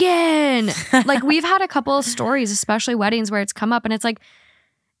 vegan. Like, we've had a couple of stories, especially weddings, where it's come up and it's like,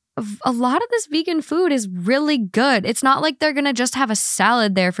 a lot of this vegan food is really good. It's not like they're going to just have a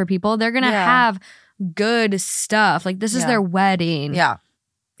salad there for people. They're going to have good stuff. Like, this is their wedding. Yeah.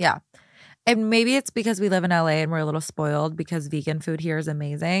 Yeah. And maybe it's because we live in LA and we're a little spoiled because vegan food here is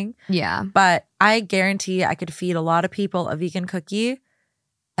amazing. Yeah. But I guarantee I could feed a lot of people a vegan cookie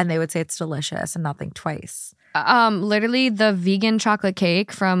and they would say it's delicious and not think twice. Literally the vegan chocolate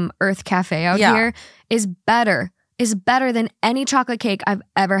cake from Earth Cafe out here is better than any chocolate cake I've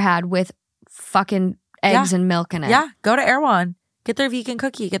ever had with fucking eggs and milk in it. Yeah. Go to Erewhon. Get their vegan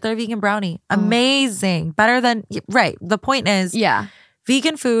cookie. Get their vegan brownie. Amazing. Better than, right. The point is,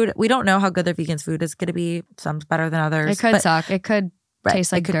 vegan food, we don't know how good their vegan food is going to be. Some's better than others. It could suck. It could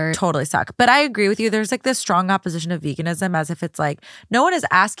taste like it could dirt. totally suck. But I agree with you. There's like this strong opposition of veganism as if it's like, no one is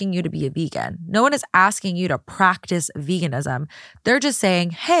asking you to be a vegan. No one is asking you to practice veganism. They're just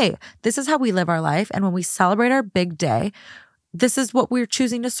saying, hey, this is how we live our life. And when we celebrate our big day, this is what we're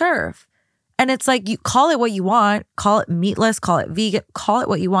choosing to serve. And it's like, you call it what you want, call it meatless, call it vegan, call it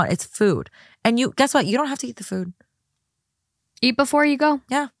what you want. It's food. And you, guess what? You don't have to eat the food. Eat before you go.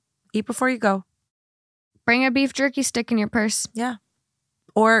 Yeah. Eat before you go. Bring a beef jerky stick in your purse. Yeah.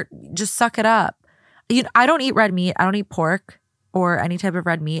 Or just suck it up. I don't eat red meat. I don't eat pork or any type of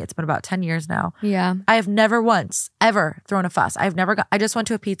red meat. It's been about 10 years now. Yeah. I have never once ever thrown a fuss. I just went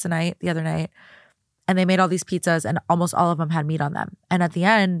to a pizza night the other night and they made all these pizzas and almost all of them had meat on them. And at the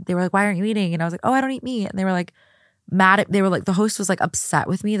end, they were like, why aren't you eating? And I was like, oh, I don't eat meat. And they were like the host was like upset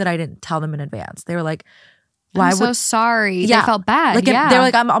with me that I didn't tell them in advance. They were like, I'm so sorry. Yeah. They felt bad. Like, yeah. They were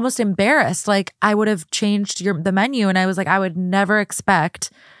like, I'm almost embarrassed. Like, I would have changed the menu. And I was like, I would never expect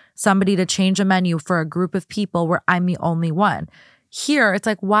somebody to change a menu for a group of people where I'm the only one. Here, it's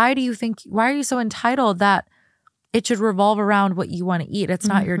like, why are you so entitled that it should revolve around what you want to eat? It's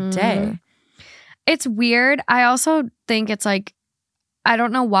not your day. It's weird. I also think it's like, I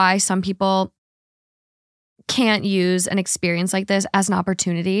don't know why some people can't use an experience like this as an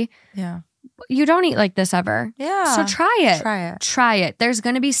opportunity. Yeah. You don't eat like this ever. Yeah. So try it. Try it. There's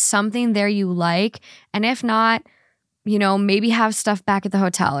going to be something there you like. And if not, maybe have stuff back at the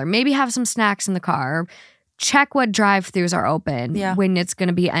hotel or maybe have some snacks in the car. Or check what drive-thrus are open when it's going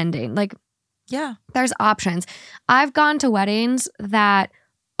to be ending. Like, yeah, there's options. I've gone to weddings that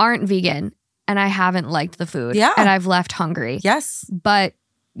aren't vegan and I haven't liked the food. Yeah. And I've left hungry. Yes. But,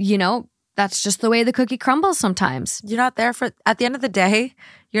 that's just the way the cookie crumbles sometimes. You're not there at the end of the day,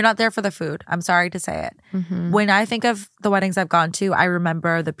 you're not there for the food. I'm sorry to say it. Mm-hmm. When I think of the weddings I've gone to, I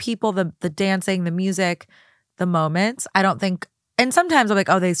remember the people, the dancing, the music, the moments. I don't think, and sometimes I'm like,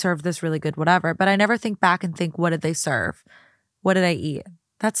 oh, they served this really good, whatever. But I never think back and think, what did they serve? What did I eat?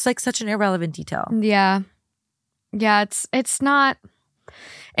 That's like such an irrelevant detail. Yeah. Yeah, it's not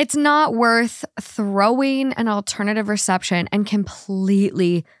worth throwing an alternative reception and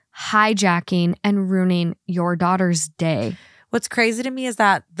completely hijacking and ruining your daughter's day. What's crazy to me is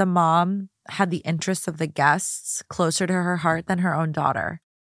that the mom had the interests of the guests closer to her heart than her own daughter.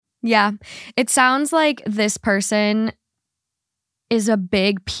 Yeah. It sounds like this person is a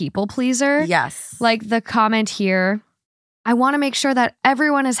big people pleaser. Yes. Like the comment here, I want to make sure that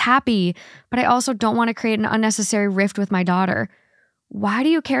everyone is happy, but I also don't want to create an unnecessary rift with my daughter. Why do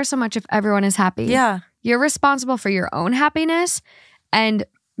you care so much if everyone is happy? Yeah. You're responsible for your own happiness and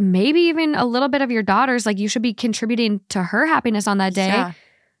maybe even a little bit of your daughter's. Like, you should be contributing to her happiness on that day. Yeah.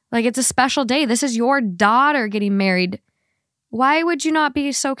 Like, it's a special day. This is your daughter getting married. Why would you not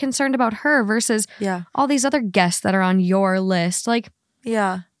be so concerned about her versus all these other guests that are on your list? Like,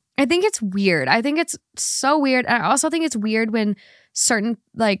 yeah. I think it's weird. I think it's so weird. And I also think it's weird when certain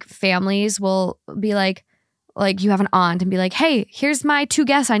like families will be like you have an aunt and be like, hey, here's my 2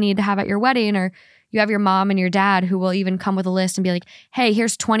 guests I need to have at your wedding. Or you have your mom and your dad who will even come with a list and be like, hey,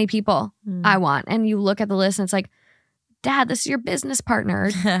 here's 20 people I want. And you look at the list and it's like, Dad, this is your business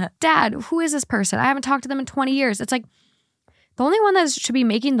partner. Dad, who is this person? I haven't talked to them in 20 years. It's like, the only one that should be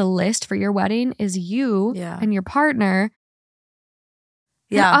making the list for your wedding is you and your partner.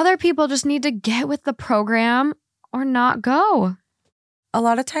 Yeah. And other people just need to get with the program or not go. A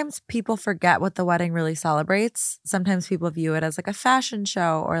lot of times people forget what the wedding really celebrates. Sometimes people view it as like a fashion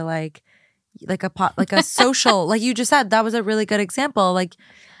show or like a social, like you just said, that was a really good example. Like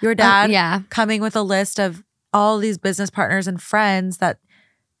your dad coming with a list of all these business partners and friends that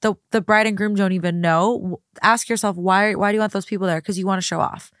the bride and groom don't even know. Ask yourself, why do you want those people there? Because you want to show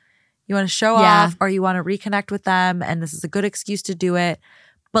off. You want to show off or you want to reconnect with them and this is a good excuse to do it.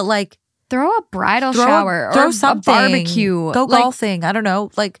 But like, throw a bridal shower or something. A barbecue. Go golfing. I don't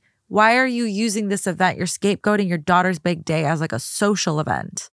know. Like, why are you using this event? You're scapegoating your daughter's big day as like a social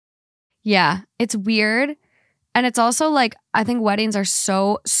event. Yeah, it's weird. And it's also like, I think weddings are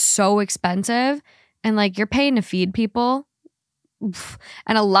so expensive and like you're paying to feed people.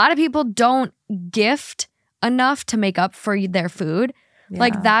 And a lot of people don't gift enough to make up for their food. Yeah.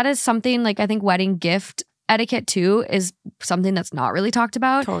 Like that is something like I think wedding gift etiquette too is something that's not really talked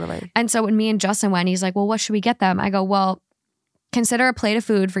about. Totally. And so when me and Justin went, he's like, well, what should we get them? I go, well, consider a plate of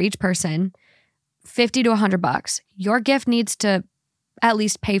food for each person, $50 to $100. Your gift needs to at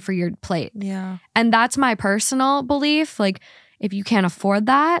least pay for your plate. Yeah. And that's my personal belief. Like, if you can't afford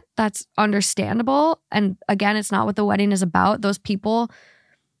that, that's understandable. And again, it's not what the wedding is about. Those people,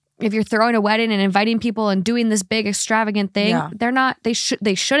 if you're throwing a wedding and inviting people and doing this big extravagant thing,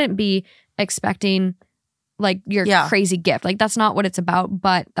 they shouldn't be expecting like your crazy gift. Like that's not what it's about,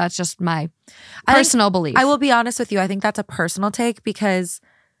 but that's just my personal belief. I will be honest with you. I think that's a personal take because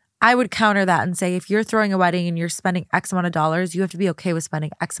I would counter that and say if you're throwing a wedding and you're spending X amount of dollars, you have to be okay with spending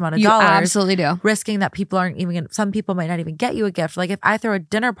X amount of dollars. You absolutely do. Risking that people aren't even some people might not even get you a gift. Like if I throw a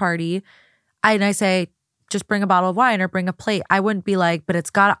dinner party and I say, just bring a bottle of wine or bring a plate, I wouldn't be like, but it's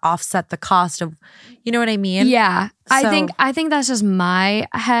got to offset the cost of, you know what I mean? Yeah. So, I think that's just my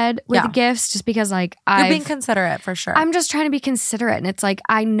head with gifts, just because like you're being considerate for sure. I'm just trying to be considerate. And it's like,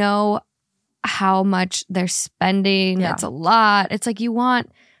 I know how much they're spending. It's a lot. It's like you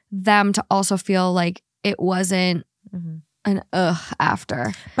want them to also feel like it wasn't an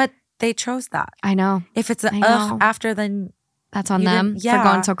after. But they chose that. I know. If it's an after, then that's on them for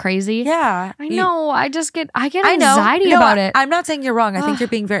going so crazy. Yeah. I know. I get anxiety about it. I'm not saying you're wrong. I think you're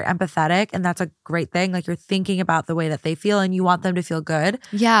being very empathetic and that's a great thing. Like you're thinking about the way that they feel and you want them to feel good.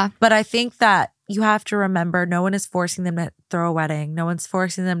 Yeah. But I think that you have to remember no one is forcing them to throw a wedding. No one's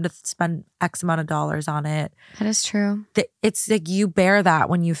forcing them to spend X amount of dollars on it. That is true. It's like you bear that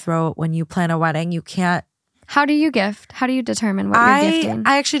when you plan a wedding. You can't. How do you gift? How do you determine what you're gifting?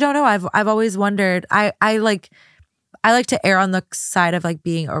 I actually don't know. I've always wondered. I like to err on the side of like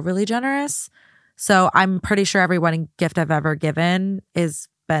being overly generous. So I'm pretty sure every wedding gift I've ever given is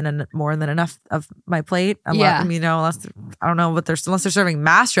been more than enough of my plate. Unless I don't know unless they're serving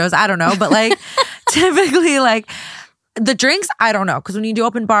Mastros, I don't know. But like typically like the drinks, I don't know. Because when you do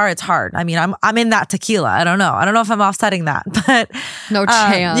open bar, it's hard. I mean, I'm in that tequila. I don't know if I'm offsetting that. But no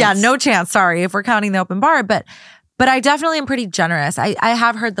chance. Yeah, no chance. Sorry if we're counting the open bar. But I definitely am pretty generous. I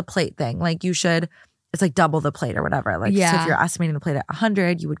have heard the plate thing. Like you should. It's like double the plate or whatever. Like, so if you're estimating the plate at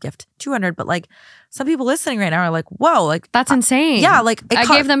 100, you would gift 200. But like some people listening right now are like, whoa, like that's insane. Yeah. Like I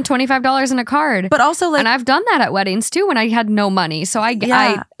gave them $25 in a card. But also like, and I've done that at weddings too when I had no money. So I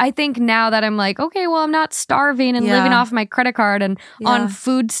think now that I'm like, okay, well, I'm not starving and living off my credit card and on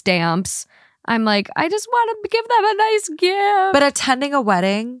food stamps. I'm like, I just want to give them a nice gift. But attending a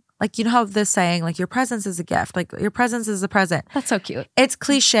wedding, like, you know how this saying, like, your presence is a gift. Like, your presence is a present. That's so cute. It's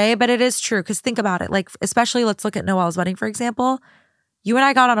cliche, but it is true. Because think about it. Like, especially let's look at Noelle's wedding, for example. You and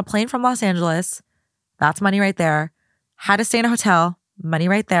I got on a plane from Los Angeles. That's money right there. Had to stay in a hotel. Money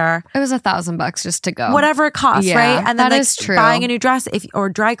right there. It was $1,000 just to go. Whatever it costs, right? And then that is true. Buying a new dress or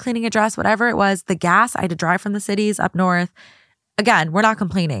dry cleaning a dress, whatever it was. The gas, I had to drive from the cities up north. Again, we're not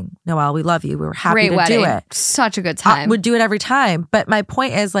complaining, Noelle. We love you. We were happy to do it. Such a good time. Would do it every time. But my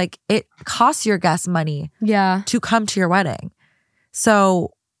point is, like, it costs your guests money to come to your wedding.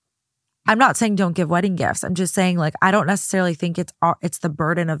 So I'm not saying don't give wedding gifts. I'm just saying, like, I don't necessarily think it's the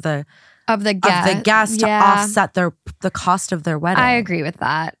burden of the guest to offset the cost of their wedding. I agree with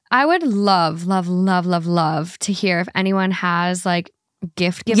that. I would love to hear if anyone has like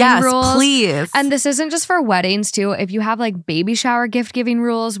gift giving rules. Yes, please. And this isn't just for weddings too. If you have like baby shower gift giving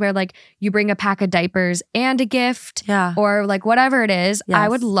rules where like you bring a pack of diapers and a gift or like whatever it is, I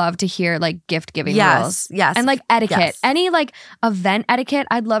would love to hear like gift giving rules. Yes. And like etiquette. Any like event etiquette,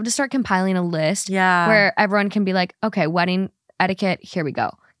 I'd love to start compiling a list where everyone can be like, okay, wedding etiquette, here we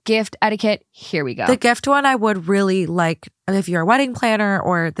go. Gift etiquette, here we go. The gift one I would really like, if you're a wedding planner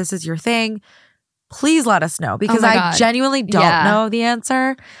or this is your thing, please let us know because I genuinely don't know the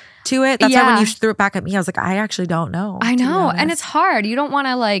answer to it. That's why when you threw it back at me, I was like, I actually don't know. I know. And it's hard. You don't want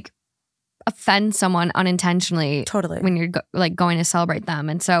to like offend someone unintentionally when you're like going to celebrate them.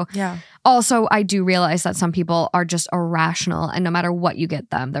 And so also I do realize that some people are just irrational and no matter what you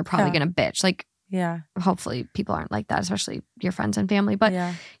get them, they're probably going to bitch. Like, hopefully people aren't like that, especially your friends and family. But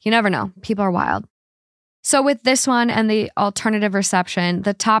you never know. People are wild. So with this one and the alternative reception,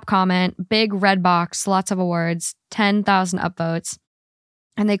 the top comment, big red box, lots of awards, 10,000 upvotes.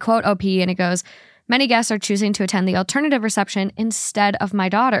 And they quote OP and it goes, many guests are choosing to attend the alternative reception instead of my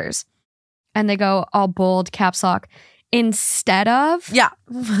daughter's. And they go all bold, caps lock, instead of? Yeah.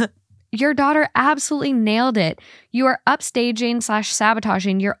 Your daughter absolutely nailed it. You are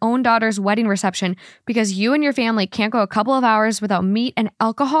upstaging/sabotaging your own daughter's wedding reception because you and your family can't go a couple of hours without meat and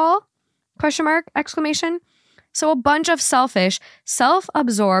alcohol? ? So a bunch of selfish,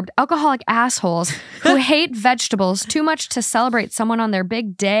 self-absorbed, alcoholic assholes who hate vegetables too much to celebrate someone on their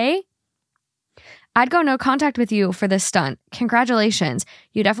big day? I'd go no contact with you for this stunt. Congratulations.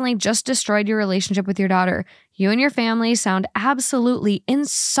 You definitely just destroyed your relationship with your daughter. You and your family sound absolutely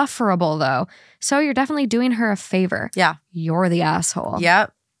insufferable, though. So you're definitely doing her a favor. Yeah. You're the asshole.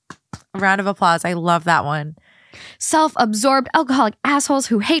 Yep. A round of applause. I love that one. Self-absorbed alcoholic assholes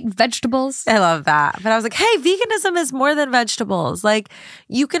who hate vegetables. I love that. But I was like, hey, veganism is more than vegetables. Like,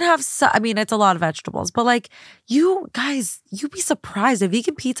 you can have, it's a lot of vegetables, but like, you guys, you'd be surprised. A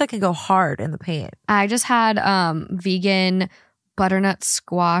vegan pizza can go hard in the paint. I just had vegan butternut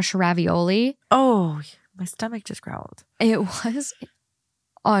squash ravioli. Oh, my stomach just growled. It was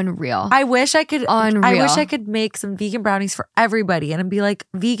unreal. I wish I could. Unreal. I wish I could make some vegan brownies for everybody and be like,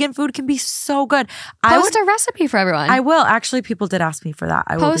 vegan food can be so good. Post a recipe for everyone. I will. Actually, people did ask me for that.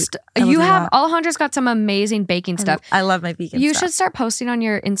 I will post. You have Alejandra's got some amazing baking stuff. I love my vegan. You stuff. should start posting on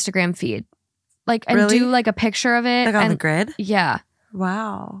your Instagram feed, like, and Really? do like a picture of it, like on the grid. Yeah.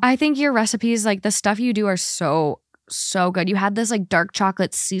 Wow. I think your recipes, like the stuff you do, are so good. You had this like dark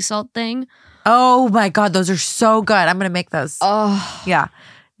chocolate sea salt thing. Oh my God, those are so good. I'm gonna make those. Oh yeah.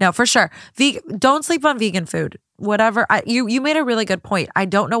 No, for sure. Don't sleep on vegan food. Whatever. You made a really good point. I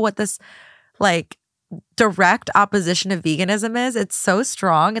don't know what this like direct opposition to veganism is. It's so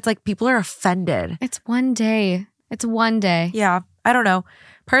strong. It's like people are offended. It's one day. Yeah. I don't know.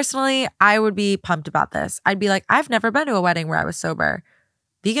 Personally, I would be pumped about this. I'd be like, I've never been to a wedding where I was sober.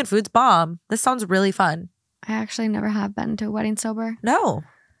 Vegan food's bomb. This sounds really fun. I actually never have been to a wedding sober. No.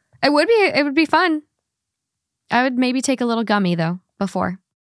 It would be fun. I would maybe take a little gummy though before.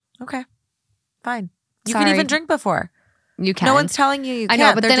 Okay. Fine. You Sorry. can even drink before. You can. No one's telling you can't. I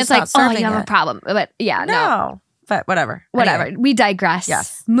know, but They're then it's just like, not oh, you have a serving it. problem. But yeah, no. But whatever. Whatever. Anyway. We digress.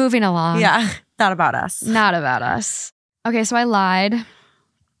 Yes. Moving along. Yeah. Not about us. Not about us. Okay, so I lied.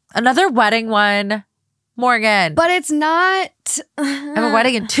 Another wedding one. Morgan. But it's not. I have a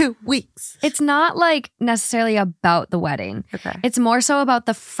wedding in 2 weeks. It's not like necessarily about the wedding. Okay. It's more so about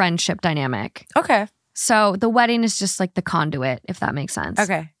the friendship dynamic. Okay. So the wedding is just like the conduit, if that makes sense.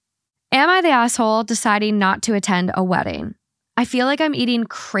 Okay. Am I the asshole deciding not to attend a wedding? I feel like I'm eating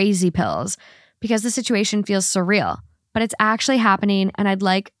crazy pills because the situation feels surreal, but it's actually happening and I'd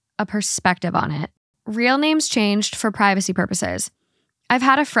like a perspective on it. Real names changed for privacy purposes. I've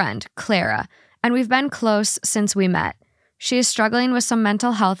had a friend, Clara, and we've been close since we met. She is struggling with some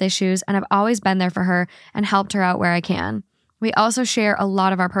mental health issues and I've always been there for her and helped her out where I can. We also share a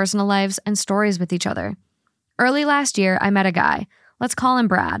lot of our personal lives and stories with each other. Early last year, I met a guy. Let's call him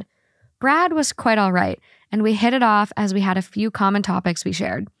Brad. Brad was quite all right, and we hit it off as we had a few common topics we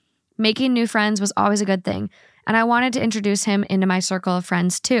shared. Making new friends was always a good thing, and I wanted to introduce him into my circle of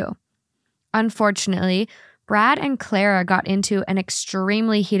friends too. Unfortunately, Brad and Clara got into an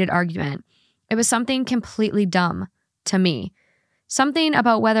extremely heated argument. It was something completely dumb to me. Something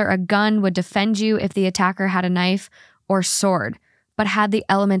about whether a gun would defend you if the attacker had a knife or sword, but had the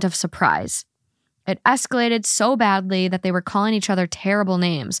element of surprise. It escalated so badly that they were calling each other terrible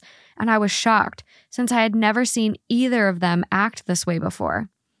names, and I was shocked since I had never seen either of them act this way before.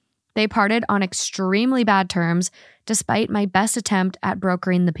 They parted on extremely bad terms, despite my best attempt at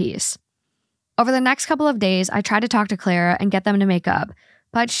brokering the peace. Over the next couple of days, I tried to talk to Clara and get them to make up,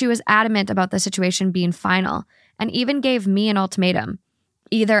 but she was adamant about the situation being final, and even gave me an ultimatum.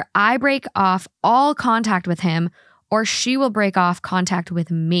 Either I break off all contact with him, or she will break off contact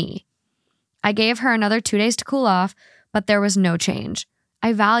with me. I gave her another 2 days to cool off, but there was no change.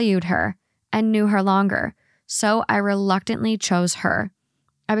 I valued her and knew her longer, so I reluctantly chose her.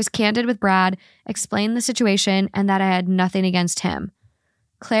 I was candid with Brad, explained the situation, and that I had nothing against him.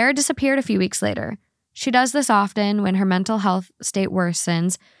 Claire disappeared a few weeks later. She does this often when her mental health state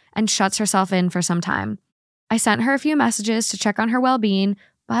worsens and shuts herself in for some time. I sent her a few messages to check on her well-being,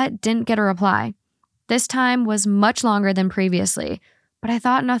 but didn't get a reply. This time was much longer than previously, but I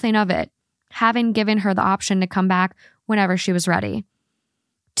thought nothing of it, having given her the option to come back whenever she was ready.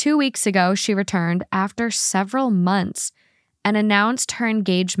 2 weeks ago, she returned after several months and announced her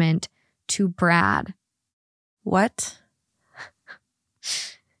engagement to Brad. What?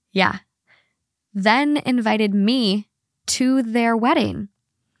 Yeah. Then invited me to their wedding.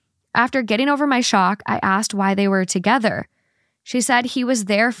 After getting over my shock, I asked why they were together. She said he was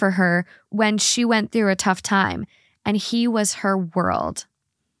there for her when she went through a tough time, and he was her world.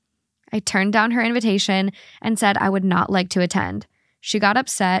 I turned down her invitation and said I would not like to attend. She got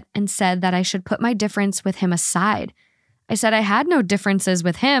upset and said that I should put my difference with him aside. I said I had no differences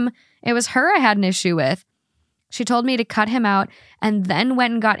with him. It was her I had an issue with. She told me to cut him out and then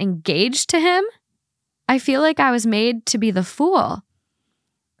went and got engaged to him. I feel like I was made to be the fool.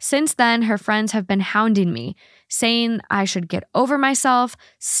 Since then, her friends have been hounding me, saying I should get over myself,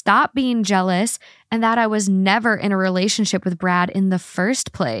 stop being jealous, and that I was never in a relationship with Brad in the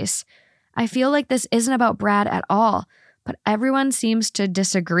first place. I feel like this isn't about Brad at all, but everyone seems to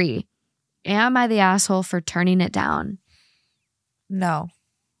disagree. Am I the asshole for turning it down? No.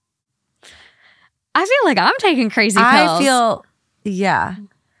 I feel like I'm taking crazy pills. I feel, yeah.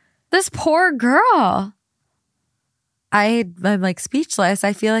 This poor girl. I'm like speechless.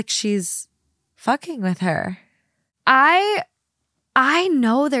 I feel like she's fucking with her. I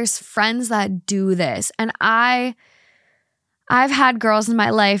know there's friends that do this, and I've had girls in my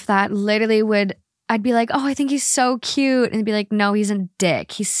life that literally I'd be like, oh, I think he's so cute, and they'd be like, no, he's a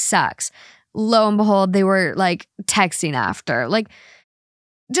dick, he sucks. Lo and behold, they were like texting after, like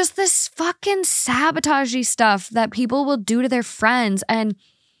just this fucking sabotagey stuff that people will do to their friends. And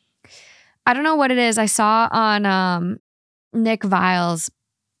I don't know what it is. I saw on Nick Vile's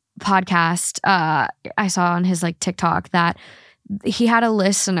podcast, I saw on his like TikTok that he had a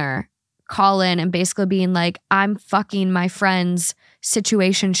listener call in and basically being like, I'm fucking my friend's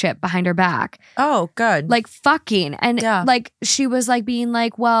situationship behind her back. Oh, good. Like fucking. And like she was like being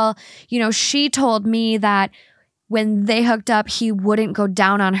like, well, you know, she told me that when they hooked up, he wouldn't go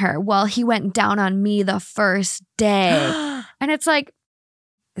down on her. Well, he went down on me the first day. And it's like,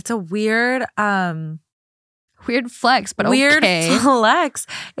 it's a weird flex, but weird okay. flex.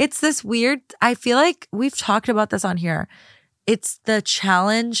 It's this weird, I feel like we've talked about this on here. It's the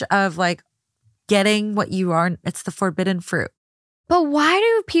challenge of like getting what you are. It's the forbidden fruit. But why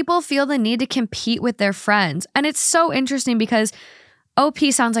do people feel the need to compete with their friends? And it's so interesting because OP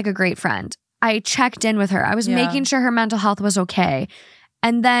sounds like a great friend. I checked in with her. I was making sure her mental health was okay.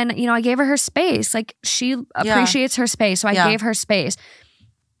 And then, you know, I gave her space. Like she appreciates her space. So I gave her space.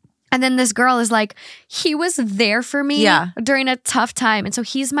 And then this girl is like, he was there for me during a tough time. And so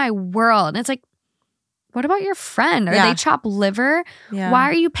he's my world. And it's like, what about your friend? Are they chopped liver? Yeah. Why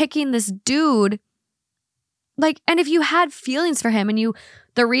are you picking this dude? Like, and if you had feelings for him and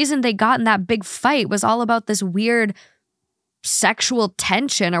the reason they got in that big fight was all about this weird sexual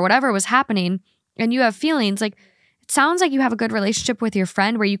tension or whatever was happening, and you have feelings, like, it sounds like you have a good relationship with your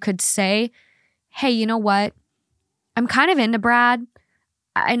friend where you could say, hey, you know what? I'm kind of into Brad.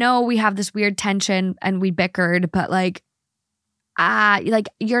 I know we have this weird tension and we bickered, but like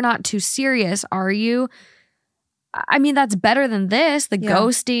you're not too serious, are you? I mean, that's better than this, the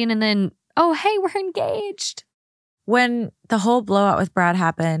ghosting, and then, oh, hey, we're engaged. When the whole blowout with Brad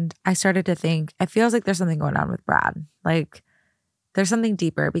happened, I started to think, it feels like there's something going on with Brad. Like, there's something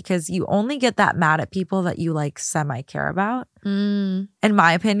deeper because you only get that mad at people that you like semi-care about. In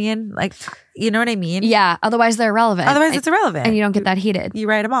my opinion, like, you know what I mean? Yeah. Otherwise, they're irrelevant. Otherwise, it's irrelevant. And you don't get that heated. You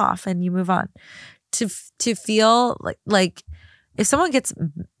write them off and you move on. To feel like if someone gets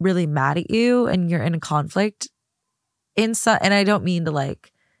really mad at you and you're in a conflict, and I don't mean to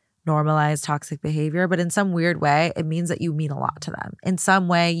like normalize toxic behavior, but in some weird way, it means that you mean a lot to them. In some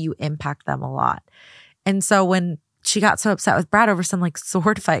way, you impact them a lot. And so when she got so upset with Brad over some like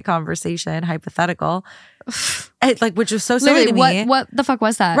sword fight conversation, hypothetical, which was so silly to me. What the fuck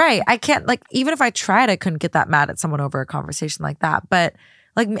was that? Right. I can't, like, even if I tried, I couldn't get that mad at someone over a conversation like that. But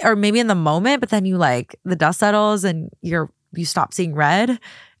like, or maybe in the moment, but then you like, the dust settles and you stop seeing red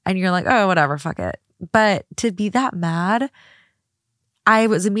and you're like, oh, whatever, fuck it. But to be that mad, I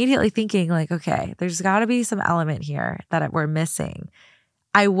was immediately thinking like, okay, there's got to be some element here that we're missing.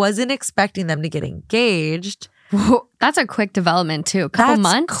 I wasn't expecting them to get engaged. That's a quick development too. A couple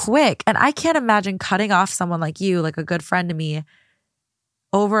months? Quick. And I can't imagine cutting off someone like you, like a good friend to me,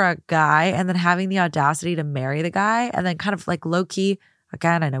 over a guy and then having the audacity to marry the guy and then kind of like low-key,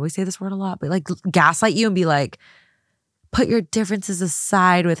 again, I know we say this word a lot, but like gaslight you and be like, put your differences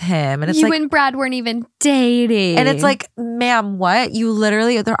aside with him. And it's you and Brad weren't even dating. And it's like, ma'am, what? You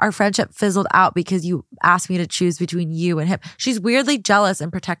literally, our friendship fizzled out because you asked me to choose between you and him. She's weirdly jealous and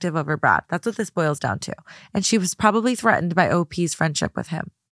protective over Brad. That's what this boils down to. And she was probably threatened by OP's friendship with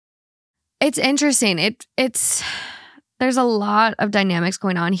him. It's interesting. It's there's a lot of dynamics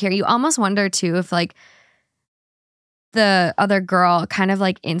going on here. You almost wonder too if like the other girl kind of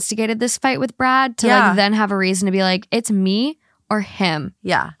like instigated this fight with Brad to like then have a reason to be like, it's me or him.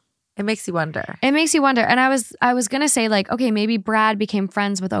 Yeah. It makes you wonder. It makes you wonder. And I was going to say like, okay, maybe Brad became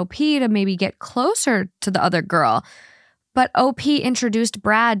friends with OP to maybe get closer to the other girl. But OP introduced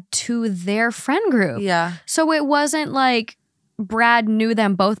Brad to their friend group. Yeah. So it wasn't like Brad knew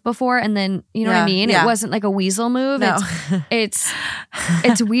them both before and then, you know what I mean? Yeah. It wasn't like a weasel move. No. It's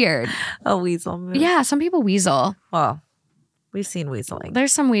weird. A weasel move. Yeah, some people weasel. Well, we've seen weaseling.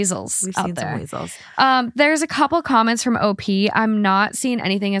 There's some weasels We've out seen there. some weasels. There's a couple comments from OP. I'm not seeing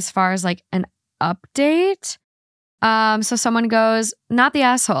anything as far as like an update. So someone goes, not the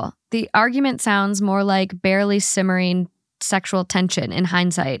asshole. The argument sounds more like barely simmering sexual tension in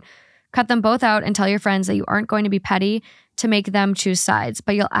hindsight. Cut them both out and tell your friends that you aren't going to be petty to make them choose sides,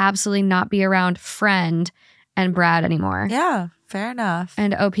 but you'll absolutely not be around friend and Brad anymore. Yeah, Fair enough.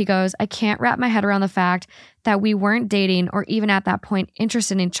 And OP goes, I can't wrap my head around the fact that we weren't dating or even at that point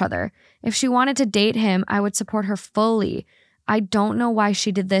interested in each other. If she wanted to date him, I would support her fully. I don't know why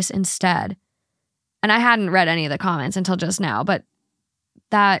she did this instead. And I hadn't read any of the comments until just now, but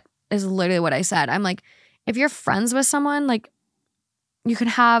that is literally what I said. I'm like, if you're friends with someone, like, you can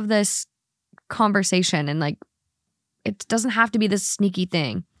have this conversation and like, it doesn't have to be this sneaky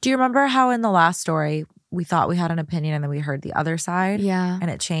thing. Do you remember how in the last story we thought we had an opinion and then we heard the other side? Yeah.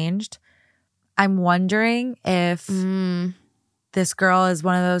 And it changed? I'm wondering if this girl is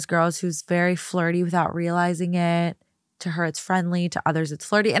one of those girls who's very flirty without realizing it. To her, it's friendly. To others, it's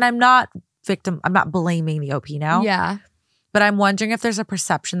flirty. And I'm not blaming the OP now. Yeah. But I'm wondering if there's a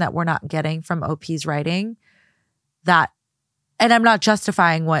perception that we're not getting from OP's writing that, and I'm not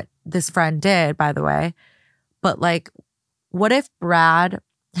justifying what this friend did, by the way, but like, what if Brad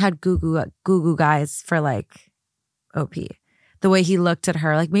had goo guys for like OP? The way he looked at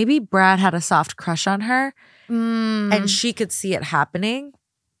her, like maybe Brad had a soft crush on her and she could see it happening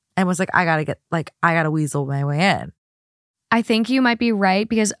and was like, I gotta weasel my way in. I think you might be right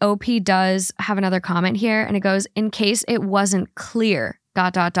because OP does have another comment here and it goes, in case it wasn't clear, ...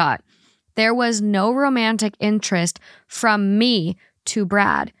 There was no romantic interest from me to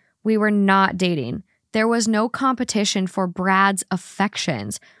Brad. We were not dating. There was no competition for Brad's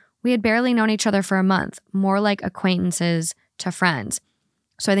affections. We had barely known each other for a month, more like acquaintances to friends.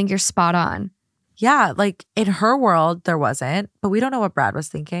 So I think you're spot on. Yeah, like in her world, there wasn't, but we don't know what Brad was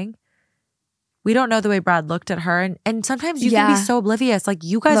thinking. We don't know the way Brad looked at her. And sometimes you can be so oblivious. Like,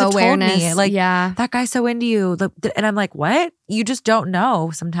 you guys have told me, like, that guy's so into you. And I'm like, what? You just don't know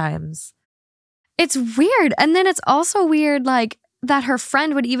sometimes. It's weird. And then it's also weird, like, that her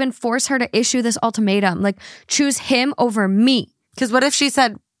friend would even force her to issue this ultimatum. Like, choose him over me. Because what if she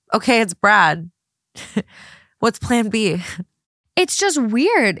said, okay, it's Brad. What's plan B? It's just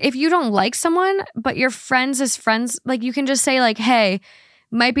weird. If you don't like someone, but your friends as friends, like, you can just say, like, hey,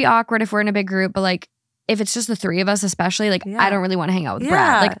 might be awkward if we're in a big group, but like if it's just the three of us, especially, like I don't really want to hang out with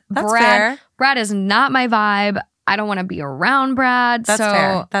Brad. Like that's fair. Brad is not my vibe. I don't want to be around Brad. That's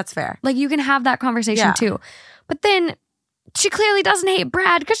fair. That's fair. Like you can have that conversation too. But then she clearly doesn't hate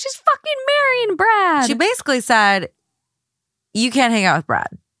Brad because she's fucking marrying Brad. She basically said, you can't hang out with Brad,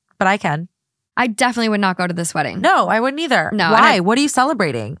 but I can. I definitely would not go to this wedding. No, I wouldn't either. No. Why? What are you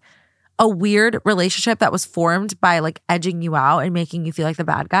celebrating? A weird relationship that was formed by like edging you out and making you feel like the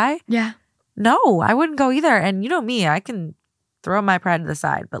bad guy? Yeah. No, I wouldn't go either. And you know me, I can throw my pride to the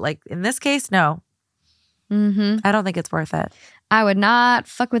side. But like in this case, no. I don't think it's worth it. I would not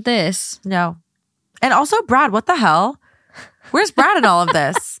fuck with this. No. And also Brad, what the hell? Where's Brad in all of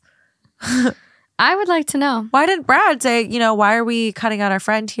this? I would like to know. Why didn't Brad say, why are we cutting out our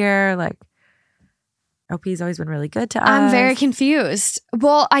friend here? Like, OP's always been really good to us. I'm very confused.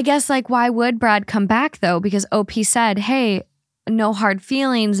 Well, I guess like why would Brad come back though? Because OP said, hey, no hard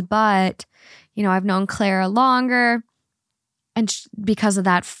feelings, but I've known Clara longer. And because of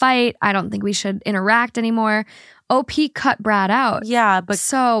that fight, I don't think we should interact anymore. OP cut Brad out. Yeah, but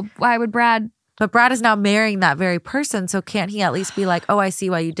so why would Brad? But Brad is now marrying that very person. So can't he at least be like, oh, I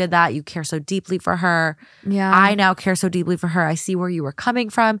see why you did that. You care so deeply for her. Yeah. I now care so deeply for her. I see where you were coming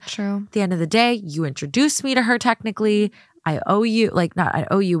from. True. At the end of the day, you introduced me to her technically. I owe you, like, not I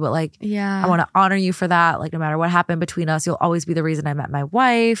owe you, but like, yeah, I want to honor you for that. Like, no matter what happened between us, you'll always be the reason I met my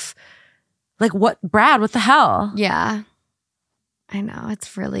wife. Like, what, Brad, what the hell? Yeah. I know.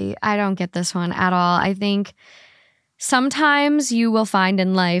 It's really, I don't get this one at all. I think sometimes you will find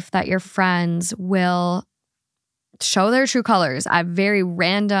in life that your friends will show their true colors at very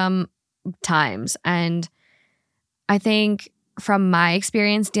random times. And I think from my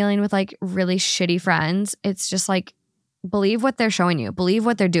experience dealing with like really shitty friends, it's just like, believe what they're showing you, believe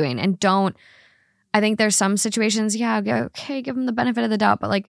what they're doing. And I think there's some situations, okay, give them the benefit of the doubt. But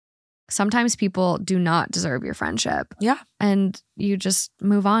like sometimes people do not deserve your friendship. Yeah. And you just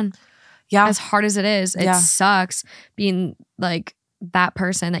move on. Yeah. As hard as it is, it sucks being like that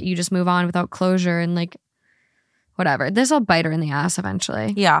person that you just move on without closure and like whatever. This will bite her in the ass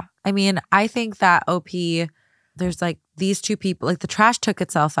eventually. Yeah. I mean, I think that OP, there's like these two people, like the trash took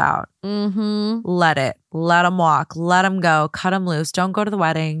itself out. Let them walk, let them go, cut them loose. Don't go to the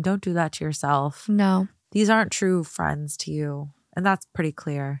wedding. Don't do that to yourself. No. These aren't true friends to you. And that's pretty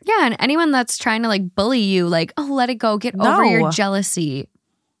clear. Yeah. And anyone that's trying to like bully you, like, oh, let it go. Get over your jealousy.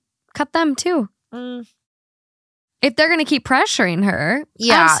 Cut them too. If they're going to keep pressuring her,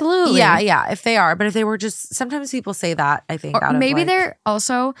 absolutely. Yeah, if they are. But if they were just, sometimes people say that, I think. Or maybe they're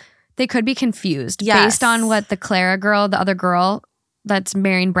also, they could be confused based on what the Clara girl, the other girl, that's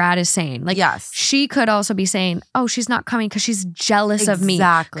marrying Brad is saying. Like, yes. she could also be saying, oh, she's not coming because she's jealous of me.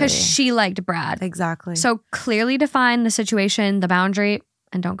 Because she liked Brad. Exactly. So clearly define the situation, the boundary,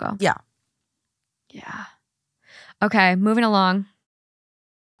 and don't go. Yeah. Yeah. Okay, moving along.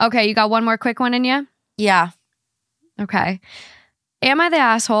 Okay, you got one more quick one in you? Yeah. Okay. Am I the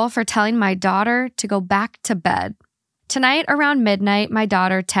asshole for telling my daughter to go back to bed? Tonight around midnight, my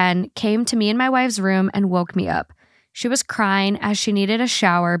daughter, 10, came to me in my wife's room and woke me up. She was crying as she needed a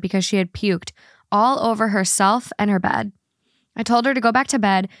shower because she had puked all over herself and her bed. I told her to go back to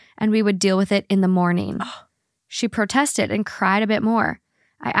bed and we would deal with it in the morning. She protested and cried a bit more.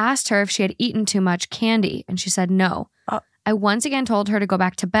 I asked her if she had eaten too much candy and she said no. I once again told her to go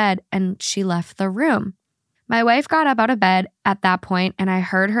back to bed and she left the room. My wife got up out of bed at that point and I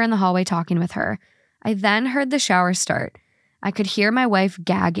heard her in the hallway talking with her. I then heard the shower start. I could hear my wife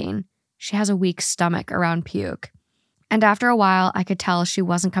gagging. She has a weak stomach around puke. And after a while, I could tell she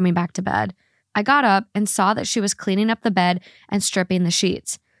wasn't coming back to bed. I got up and saw that she was cleaning up the bed and stripping the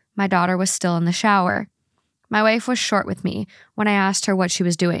sheets. My daughter was still in the shower. My wife was short with me when I asked her what she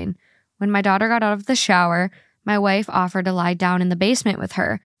was doing. When my daughter got out of the shower, my wife offered to lie down in the basement with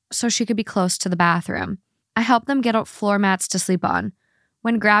her so she could be close to the bathroom. I helped them get out floor mats to sleep on.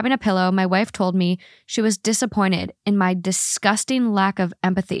 When grabbing a pillow, my wife told me she was disappointed in my disgusting lack of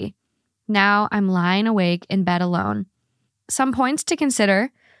empathy. Now I'm lying awake in bed alone. Some points to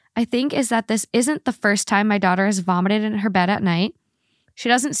consider, I think, is that this isn't the first time my daughter has vomited in her bed at night. She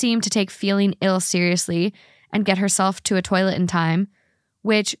doesn't seem to take feeling ill seriously and get herself to a toilet in time,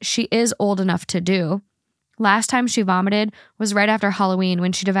 which she is old enough to do. Last time she vomited was right after Halloween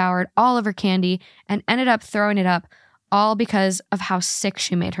when she devoured all of her candy and ended up throwing it up, all because of how sick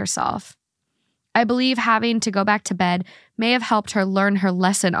she made herself. I believe having to go back to bed may have helped her learn her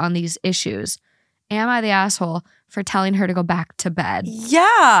lesson on these issues. Am I the asshole for telling her to go back to bed?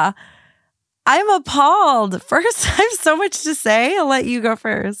 Yeah. I'm appalled. First, I have so much to say. I'll let you go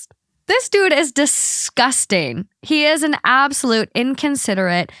first. This dude is disgusting. He is an absolute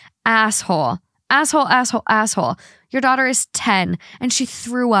inconsiderate asshole. Asshole. Your daughter is 10 and she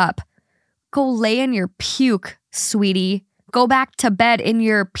threw up. Go lay in your puke, sweetie. Go back to bed in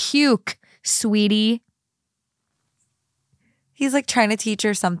your puke, sweetie. He's like trying to teach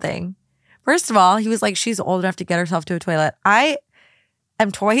her something. First of all, he was like, she's old enough to get herself to a toilet. I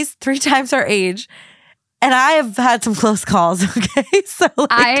am twice, 3 times her age. And I have had some close calls, okay? So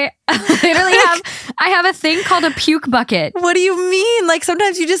I literally have a thing called a puke bucket. What do you mean? Like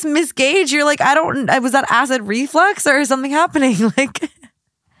sometimes you just misgauge. You're like, was that acid reflux or is something happening? Like,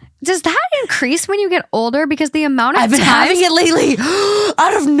 does that increase when you get older? Because the amount of I've been having it lately.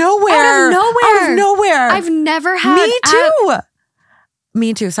 Out of nowhere. I've never had.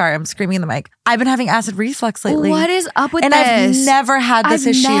 Me too. Sorry, I'm screaming in the mic. I've been having acid reflux lately. What is up with this? And I've never had this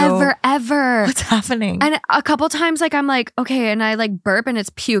issue. Never, ever. What's happening? And a couple times, like, I'm like, okay, and I like burp and it's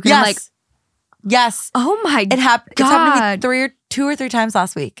puke. And I'm like, yes. Oh my God. It's happened to me 2 or 3 times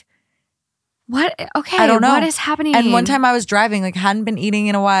last week. What? Okay. I don't know. What is happening? And one time I was driving, like hadn't been eating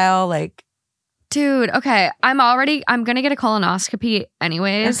in a while. Like, dude, okay. I'm going to get a colonoscopy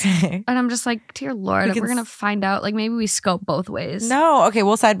anyways. Okay. And I'm just like, dear Lord, we're going to find out. Like maybe we scope both ways. No. Okay.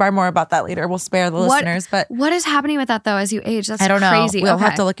 We'll sidebar more about that later. We'll spare the listeners. But what is happening with that though as you age? That's I don't know. Crazy. We'll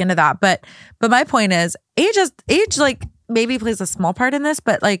have to look into that. But my point is age like maybe plays a small part in this,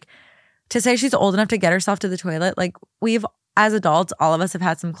 but like to say she's old enough to get herself to the toilet, like we've, as adults, all of us have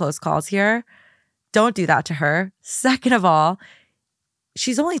had some close calls here. Don't do that to her. Second of all,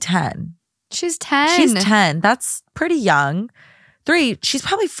 she's only 10. She's 10. She's 10. That's pretty young. 3, she's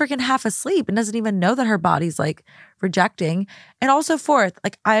probably freaking half asleep and doesn't even know that her body's like rejecting. And also 4th,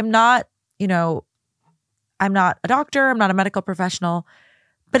 like I'm not a doctor. I'm not a medical professional.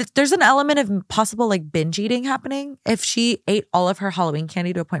 But there's an element of possible like binge eating happening. If she ate all of her Halloween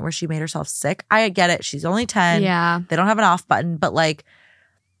candy to a point where she made herself sick, I get it. She's only 10. Yeah. They don't have an off button. But like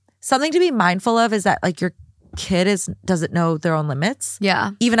something to be mindful of is that like your kid doesn't know their own limits.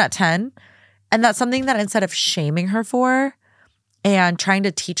 Yeah. Even at 10. And that's something that instead of shaming her for and trying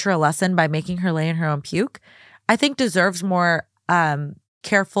to teach her a lesson by making her lay in her own puke, I think deserves more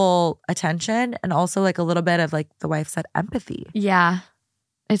careful attention and also like a little bit of like the wife said empathy. Yeah.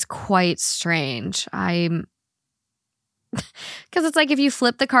 It's quite strange. Because it's like if you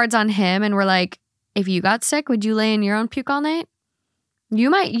flip the cards on him and we're like, if you got sick, would you lay in your own puke all night? You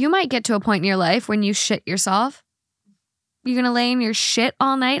might get to a point in your life when you shit yourself. You gonna lay in your shit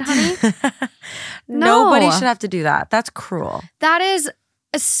all night, honey? No. Nobody should have to do that. That's cruel. That is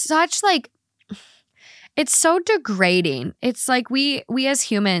such like, it's so degrading. It's like we as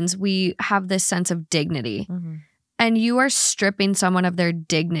humans, we have this sense of dignity. Mm-hmm. And you are stripping someone of their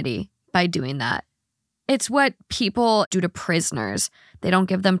dignity by doing that. It's what people do to prisoners. They don't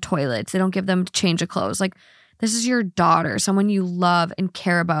give them toilets. They don't give them change of clothes. Like, this is your daughter, someone you love and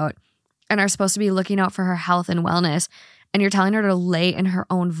care about and are supposed to be looking out for her health and wellness. And you're telling her to lay in her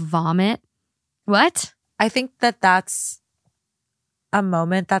own vomit? What? I think that that's a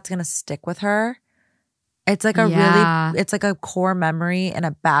moment that's going to stick with her. It's like it's like a core memory in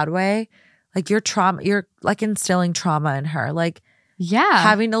a bad way. Like you're like instilling trauma in her. Like,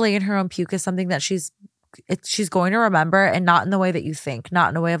 having to lay in her own puke is something that she's going to remember, and not in the way that you think, not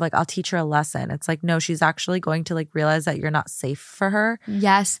in a way of like, I'll teach her a lesson. It's like, no, she's actually going to like realize that you're not safe for her.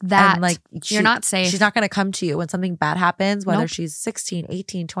 Yes, that. And like, you're not safe. She's not going to come to you when something bad happens, whether she's 16,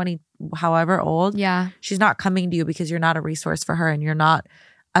 18, 20, however old. Yeah. She's not coming to you because you're not a resource for her and you're not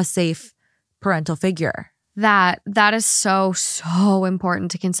a safe parental figure. That is so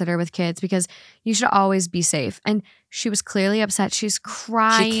important to consider with kids, because you should always be safe. And she was clearly upset. She's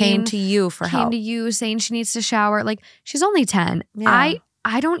crying. She came to you for help. Came to you saying she needs to shower. Like, she's only 10. Yeah.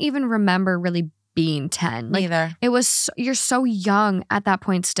 I don't even remember really being 10. Like, neither. It was, you're so young at that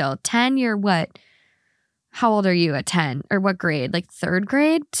point still. 10, you're what? How old are you at 10? Or what grade? Like 3rd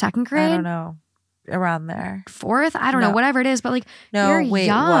grade? 2nd grade? I don't know. Around there. 4th? I don't know. Whatever it is. But like, you're wait,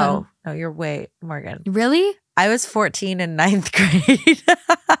 young. Whoa. No, you're Morgan. Really? I was 14 in 9th grade.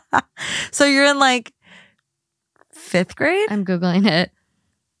 So you're in like 5th grade? I'm Googling it.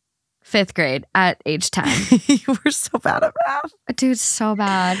 5th grade at age 10. You were so bad at math. Dude, so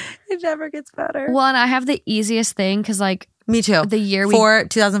bad. It never gets better. Well, and I have the easiest thing because like... Me too. The year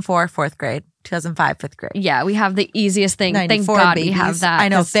 2004, 4th grade. 2005, 5th grade. Yeah, we have the easiest thing. Thank God babies. we have that. I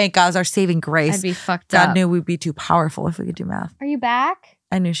know. Thank God. It was our saving grace. I'd be fucked up. God knew we'd be too powerful if we could do math. Are you back?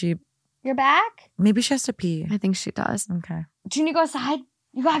 I knew You're back? Maybe she has to pee. I think she does. Okay. Do you need to go outside?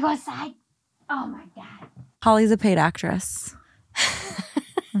 You gotta go outside. Oh my God. Holly's a paid actress.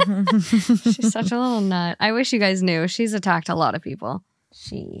 She's such a little nut. I wish you guys knew. She's attacked a lot of people.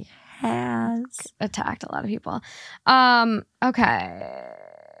 She has attacked a lot of people. Okay.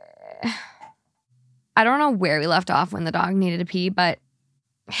 I don't know where we left off when the dog needed to pee, but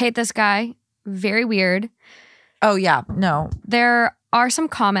hate this guy. Very weird. Oh, yeah. No. There are some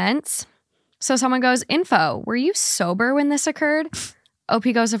comments. So someone goes, info, were you sober when this occurred? OP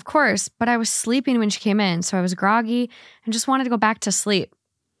goes, of course, but I was sleeping when she came in, so I was groggy and just wanted to go back to sleep.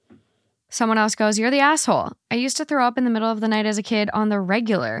 Someone else goes, you're the asshole. I used to throw up in the middle of the night as a kid on the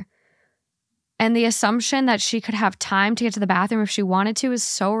regular. And the assumption that she could have time to get to the bathroom if she wanted to is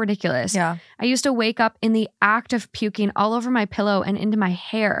so ridiculous. Yeah. I used to wake up in the act of puking all over my pillow and into my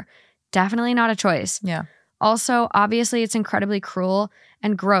hair. Definitely not a choice. Yeah. Also, obviously, it's incredibly cruel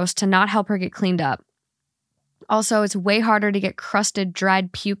and gross to not help her get cleaned up. Also, it's way harder to get crusted,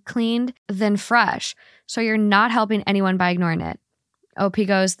 dried puke cleaned than fresh. So you're not helping anyone by ignoring it. OP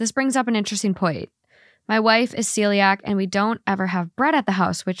goes, this brings up an interesting point. My wife is celiac and we don't ever have bread at the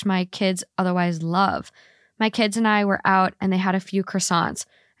house, which my kids otherwise love. My kids and I were out and they had a few croissants.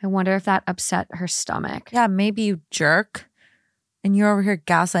 I wonder if that upset her stomach. Yeah, maybe you jerk. And you're over here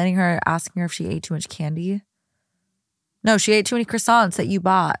gaslighting her, asking her if she ate too much candy. No, she ate too many croissants that you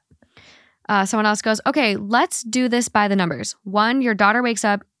bought. Someone else goes, okay, let's do this by the numbers. 1, your daughter wakes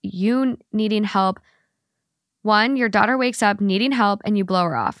up, needing help and you blow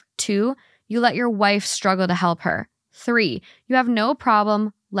her off. 2, you let your wife struggle to help her. 3, you have no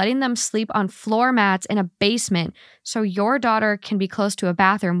problem letting them sleep on floor mats in a basement so your daughter can be close to a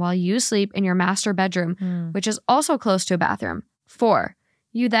bathroom while you sleep in your master bedroom, which is also close to a bathroom. 4,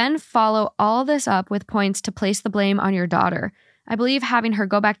 you then follow all this up with points to place the blame on your daughter. I believe having her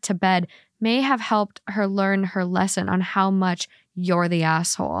go back to bed may have helped her learn her lesson on how much you're the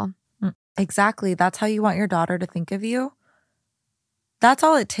asshole. Exactly. That's how you want your daughter to think of you. That's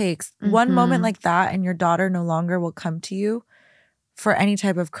all it takes. One moment like that and your daughter no longer will come to you for any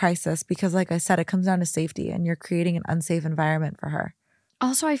type of crisis because, like I said, it comes down to safety and you're creating an unsafe environment for her.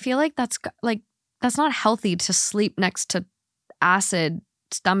 Also, I feel like that's not healthy to sleep next to acid,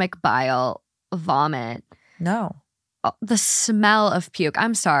 stomach bile, vomit. No. The smell of puke.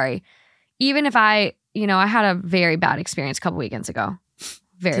 I'm sorry. Even if I had a very bad experience a couple weekends ago.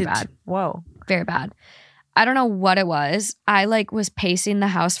 Very bad. Whoa. Very bad. I don't know what it was. I was pacing the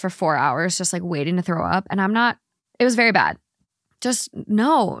house for 4 hours, just waiting to throw up. And it was very bad. Just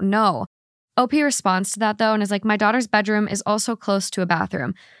no. OP responds to that though and is like, my daughter's bedroom is also close to a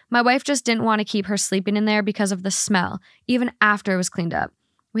bathroom. My wife just didn't want to keep her sleeping in there because of the smell, even after it was cleaned up.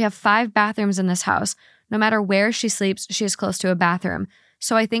 We have 5 bathrooms in this house. No matter where she sleeps, she is close to a bathroom.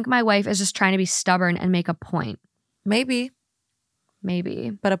 So I think my wife is just trying to be stubborn and make a point. Maybe. Maybe.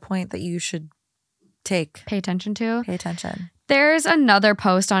 But a point that you should pay attention to. Pay attention. There's another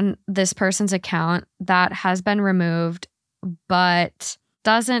post on this person's account that has been removed, but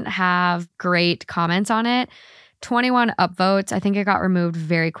doesn't have great comments on it. 21 upvotes. I think it got removed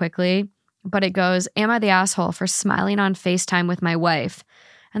very quickly, but it goes, "Am I the asshole for smiling on FaceTime with my wife?"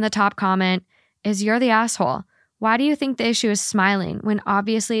 And the top comment is, "You're the asshole. Why do you think the issue is smiling when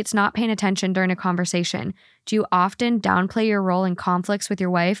obviously it's not paying attention during a conversation? Do you often downplay your role in conflicts with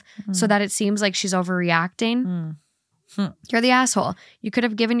your wife so that it seems like she's overreacting? You're the asshole. You could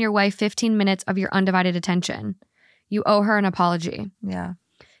have given your wife 15 minutes of your undivided attention. You owe her an apology." Yeah.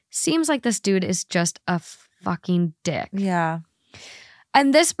 Seems like this dude is just a fucking dick. Yeah.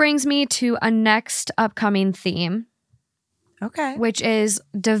 And this brings me to a next upcoming theme. Okay. Which is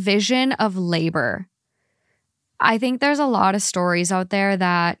division of labor. I think there's a lot of stories out there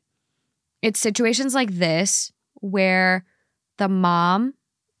that it's situations like this where the mom,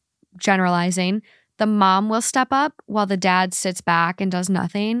 generalizing, the mom will step up while the dad sits back and does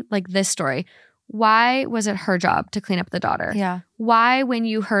nothing. Like this story. Why was it her job to clean up the daughter? Yeah. Why, when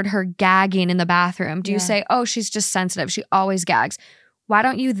you heard her gagging in the bathroom, do you say, "Oh, she's just sensitive. She always gags"? Why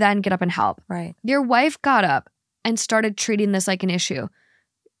don't you then get up and help? Right. Your wife got up and started treating this like an issue.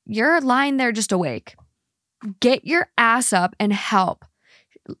 You're lying there just awake. Get your ass up and help.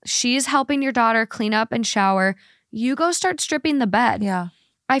 She's helping your daughter clean up and shower. You go start stripping the bed. Yeah.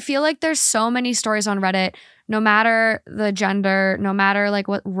 I feel like there's so many stories on Reddit, no matter the gender, no matter like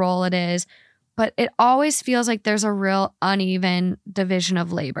what role it is, but it always feels like there's a real uneven division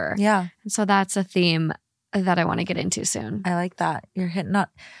of labor. Yeah. And so that's a theme that I want to get into soon. I like that. You're hitting on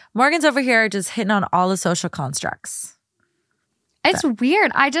Morgan's over here just hitting on all the social constructs. It's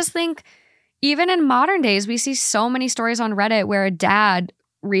weird. I just think even in modern days, we see so many stories on Reddit where a dad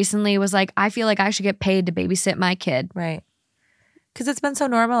recently was like, "I feel like I should get paid to babysit my kid." Right. Because it's been so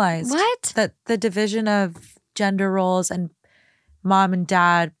normalized. What? That the division of gender roles and mom and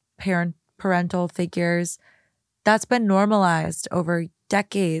dad, parental figures, that's been normalized over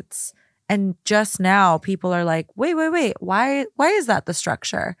decades. And just now people are like, wait, why is that the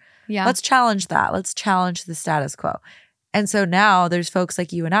structure? Yeah. Let's challenge that. Let's challenge the status quo. And so now there's folks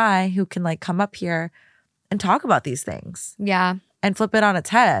like you and I who can like come up here and talk about these things. Yeah. And flip it on its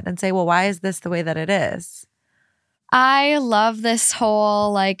head and say, well, why is this the way that it is? I love this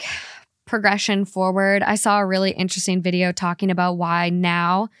whole like progression forward. I saw a really interesting video talking about why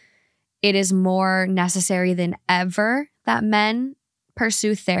now it is more necessary than ever that men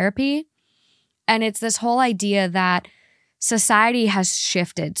pursue therapy. And it's this whole idea that society has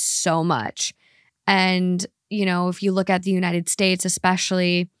shifted so much. And, you know, if you look at the United States,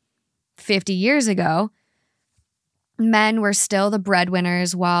 especially 50 years ago, men were still the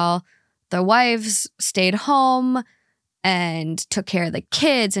breadwinners while the wives stayed home and took care of the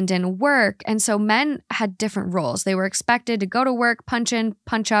kids and didn't work. And so men had different roles. They were expected to go to work, punch in,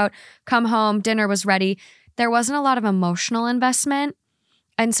 punch out, come home, dinner was ready. There wasn't a lot of emotional investment.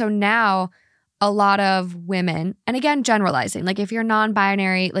 And so now a lot of women, and again, generalizing, like if you're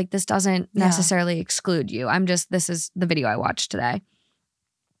non-binary, like this doesn't necessarily exclude you. This is the video I watched today.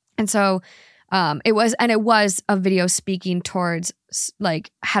 And so it was a video speaking towards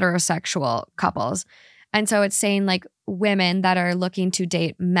like heterosexual couples. And so it's saying like women that are looking to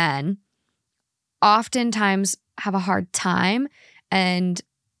date men oftentimes have a hard time, and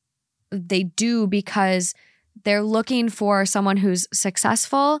they do because they're looking for someone who's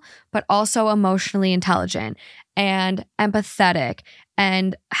successful, but also emotionally intelligent and empathetic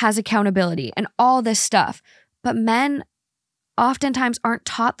and has accountability and all this stuff. But men oftentimes aren't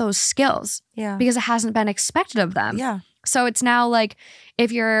taught those skills because it hasn't been expected of them. Yeah. So it's now like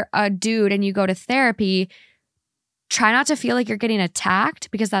if you're a dude and you go to therapy, try not to feel like you're getting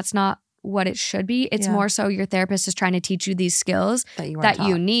attacked because that's not what it should be. It's more so your therapist is trying to teach you these skills that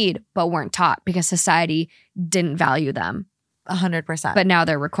you need but weren't taught because society didn't value them. 100%. But now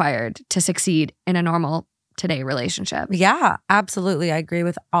they're required to succeed in a normal today relationship. Yeah, absolutely. I agree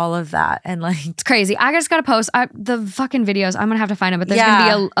with all of that. And like, it's crazy. I just got to post the fucking videos. I'm going to have to find them, but there's going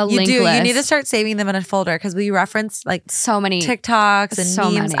to be a link list. You need to start saving them in a folder because we reference like so many TikToks and so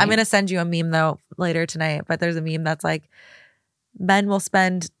memes. Many. I'm going to send you a meme though later tonight, but there's a meme that's like men will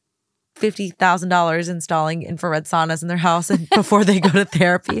spend $50,000 installing infrared saunas in their house and before they go to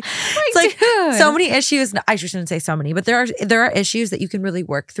therapy. It's like dude. So many issues. I shouldn't say so many, but there are issues that you can really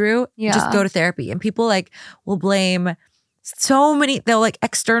work through. Yeah. Just go to therapy. And people like will blame so many, they'll like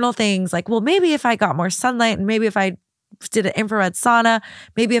external things like, well, maybe if I got more sunlight and maybe if I did an infrared sauna,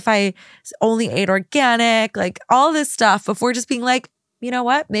 maybe if I only ate organic, like all this stuff before just being like, you know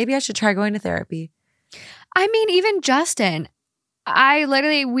what? Maybe I should try going to therapy. I mean, even Justin,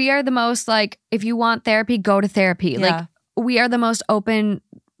 we are the most like, if you want therapy, go to therapy. Yeah. Like, we are the most open,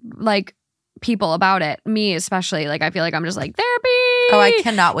 like, people about it. Me especially. Like, I feel like I'm just like, therapy. Oh, I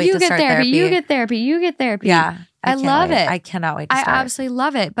cannot wait to start therapy. You get therapy. You get therapy. Yeah. I love it. I cannot wait to start. I absolutely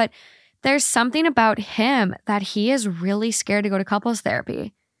love it. But there's something about him that he is really scared to go to couples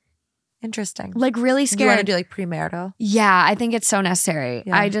therapy. Interesting. Like, really scared. You want to do like premarital? Yeah, I think it's so necessary.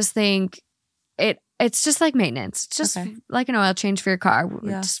 Yeah. I just think it's just like maintenance. It's just like an oil change for your car.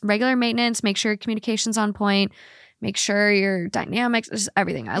 Yeah. Just regular maintenance. Make sure your communication's on point. Make sure your dynamics, just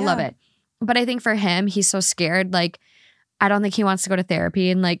everything. I love it. But I think for him, he's so scared. Like, I don't think he wants to go to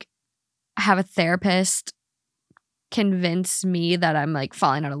therapy and like have a therapist convince me that I'm like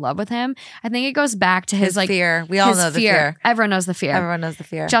falling out of love with him. I think it goes back to his like fear. We all know the fear. Everyone knows the fear. Everyone knows the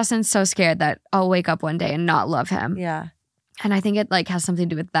fear. Justin's so scared that I'll wake up one day and not love him. Yeah. And I think it like has something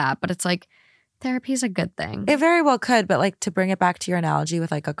to do with that. But it's like, therapy is a good thing. It very well could, but like to bring it back to your analogy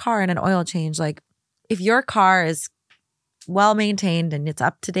with like a car and an oil change, like if your car is well maintained and it's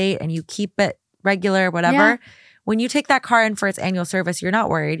up to date and you keep it regular, whatever, when you take that car in for its annual service, you're not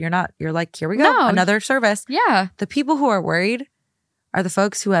worried. You're like, here we go, another service. Yeah. The people who are worried are the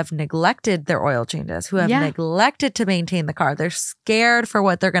folks who have neglected their oil changes, who have neglected to maintain the car. They're scared for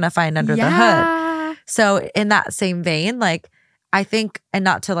what they're going to find under the hood. So in that same vein, like I think, and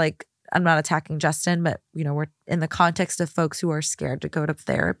not to like, I'm not attacking Justin, but you know, we're in the context of folks who are scared to go to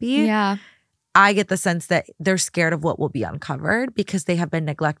therapy. Yeah. I get the sense that they're scared of what will be uncovered because they have been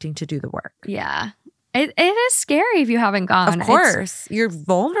neglecting to do the work. Yeah. It is scary if you haven't gone. Of course. You're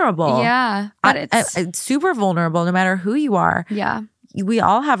vulnerable. Yeah. But it's super vulnerable no matter who you are. Yeah. We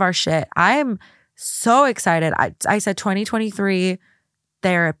all have our shit. I'm so excited. I said 2023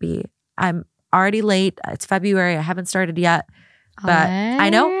 therapy. I'm already late. It's February. I haven't started yet. But I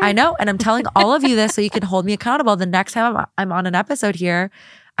know. And I'm telling all of you this so you can hold me accountable. The next time I'm on an episode here,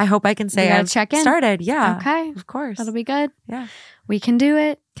 I hope I can say I've started. Yeah. Okay. Of course. That'll be good. Yeah. We can do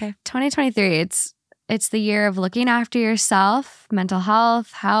it. Okay. 2023. It's the year of looking after yourself, mental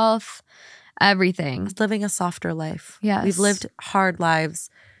health, everything. It's living a softer life. Yes. We've lived hard lives.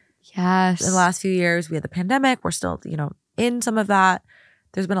 Yes. In the last few years, we had the pandemic. We're still, in some of that.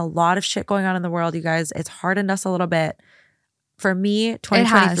 There's been a lot of shit going on in the world, you guys. It's hardened us a little bit. For me,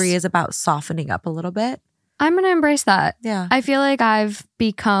 2023 is about softening up a little bit. I'm going to embrace that. Yeah. I feel like I've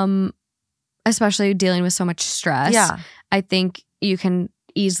become, especially dealing with so much stress. Yeah. I think you can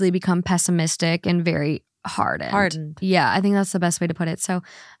easily become pessimistic and very hardened. Yeah. I think that's the best way to put it. So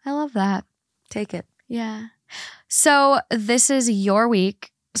I love that. Take it. Yeah. So this is your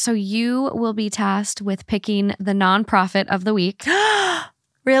week. So you will be tasked with picking the nonprofit of the week.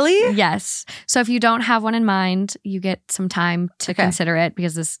 Really? Yes. So if you don't have one in mind, you get some time to consider it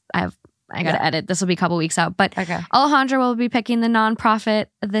because I got to edit. This will be a couple weeks out. But Alejandra will be picking the nonprofit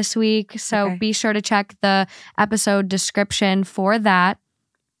this week. So be sure to check the episode description for that.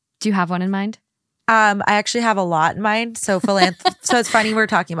 Do you have one in mind? I actually have a lot in mind. So so it's funny we're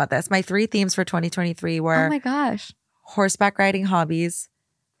talking about this. My 3 themes for 2023 were oh my gosh, horseback riding hobbies,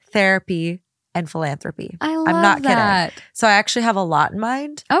 therapy, and philanthropy. I'm not that. kidding. So I actually have a lot in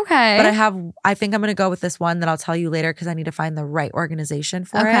mind. Okay. But I think I'm going to go with this one that I'll tell you later because I need to find the right organization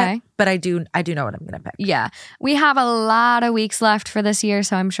for it. But I do know what I'm going to pick. Yeah. We have a lot of weeks left for this year,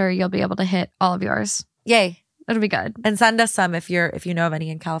 so I'm sure you'll be able to hit all of yours. Yay. It'll be good. And send us some if you know of any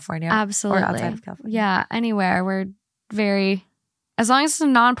in California. Absolutely. Or outside of California. Yeah, anywhere. We're as long as it's a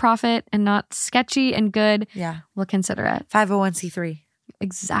nonprofit and not sketchy and good, we'll consider it. 501c3.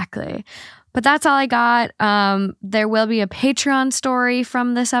 Exactly. But that's all I got. There will be a Patreon story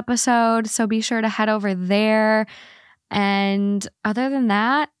from this episode, so be sure to head over there. And other than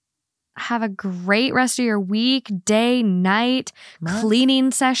that, have a great rest of your week, day, night,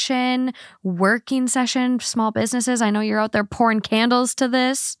 cleaning session, working session, small businesses. I know you're out there pouring candles to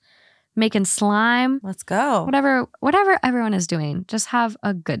this, making slime. Let's go. Whatever everyone is doing, just have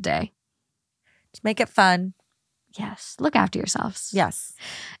a good day. Just make it fun. Yes. Look after yourselves. Yes.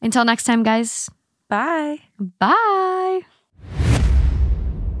 Until next time, guys. Bye. Bye.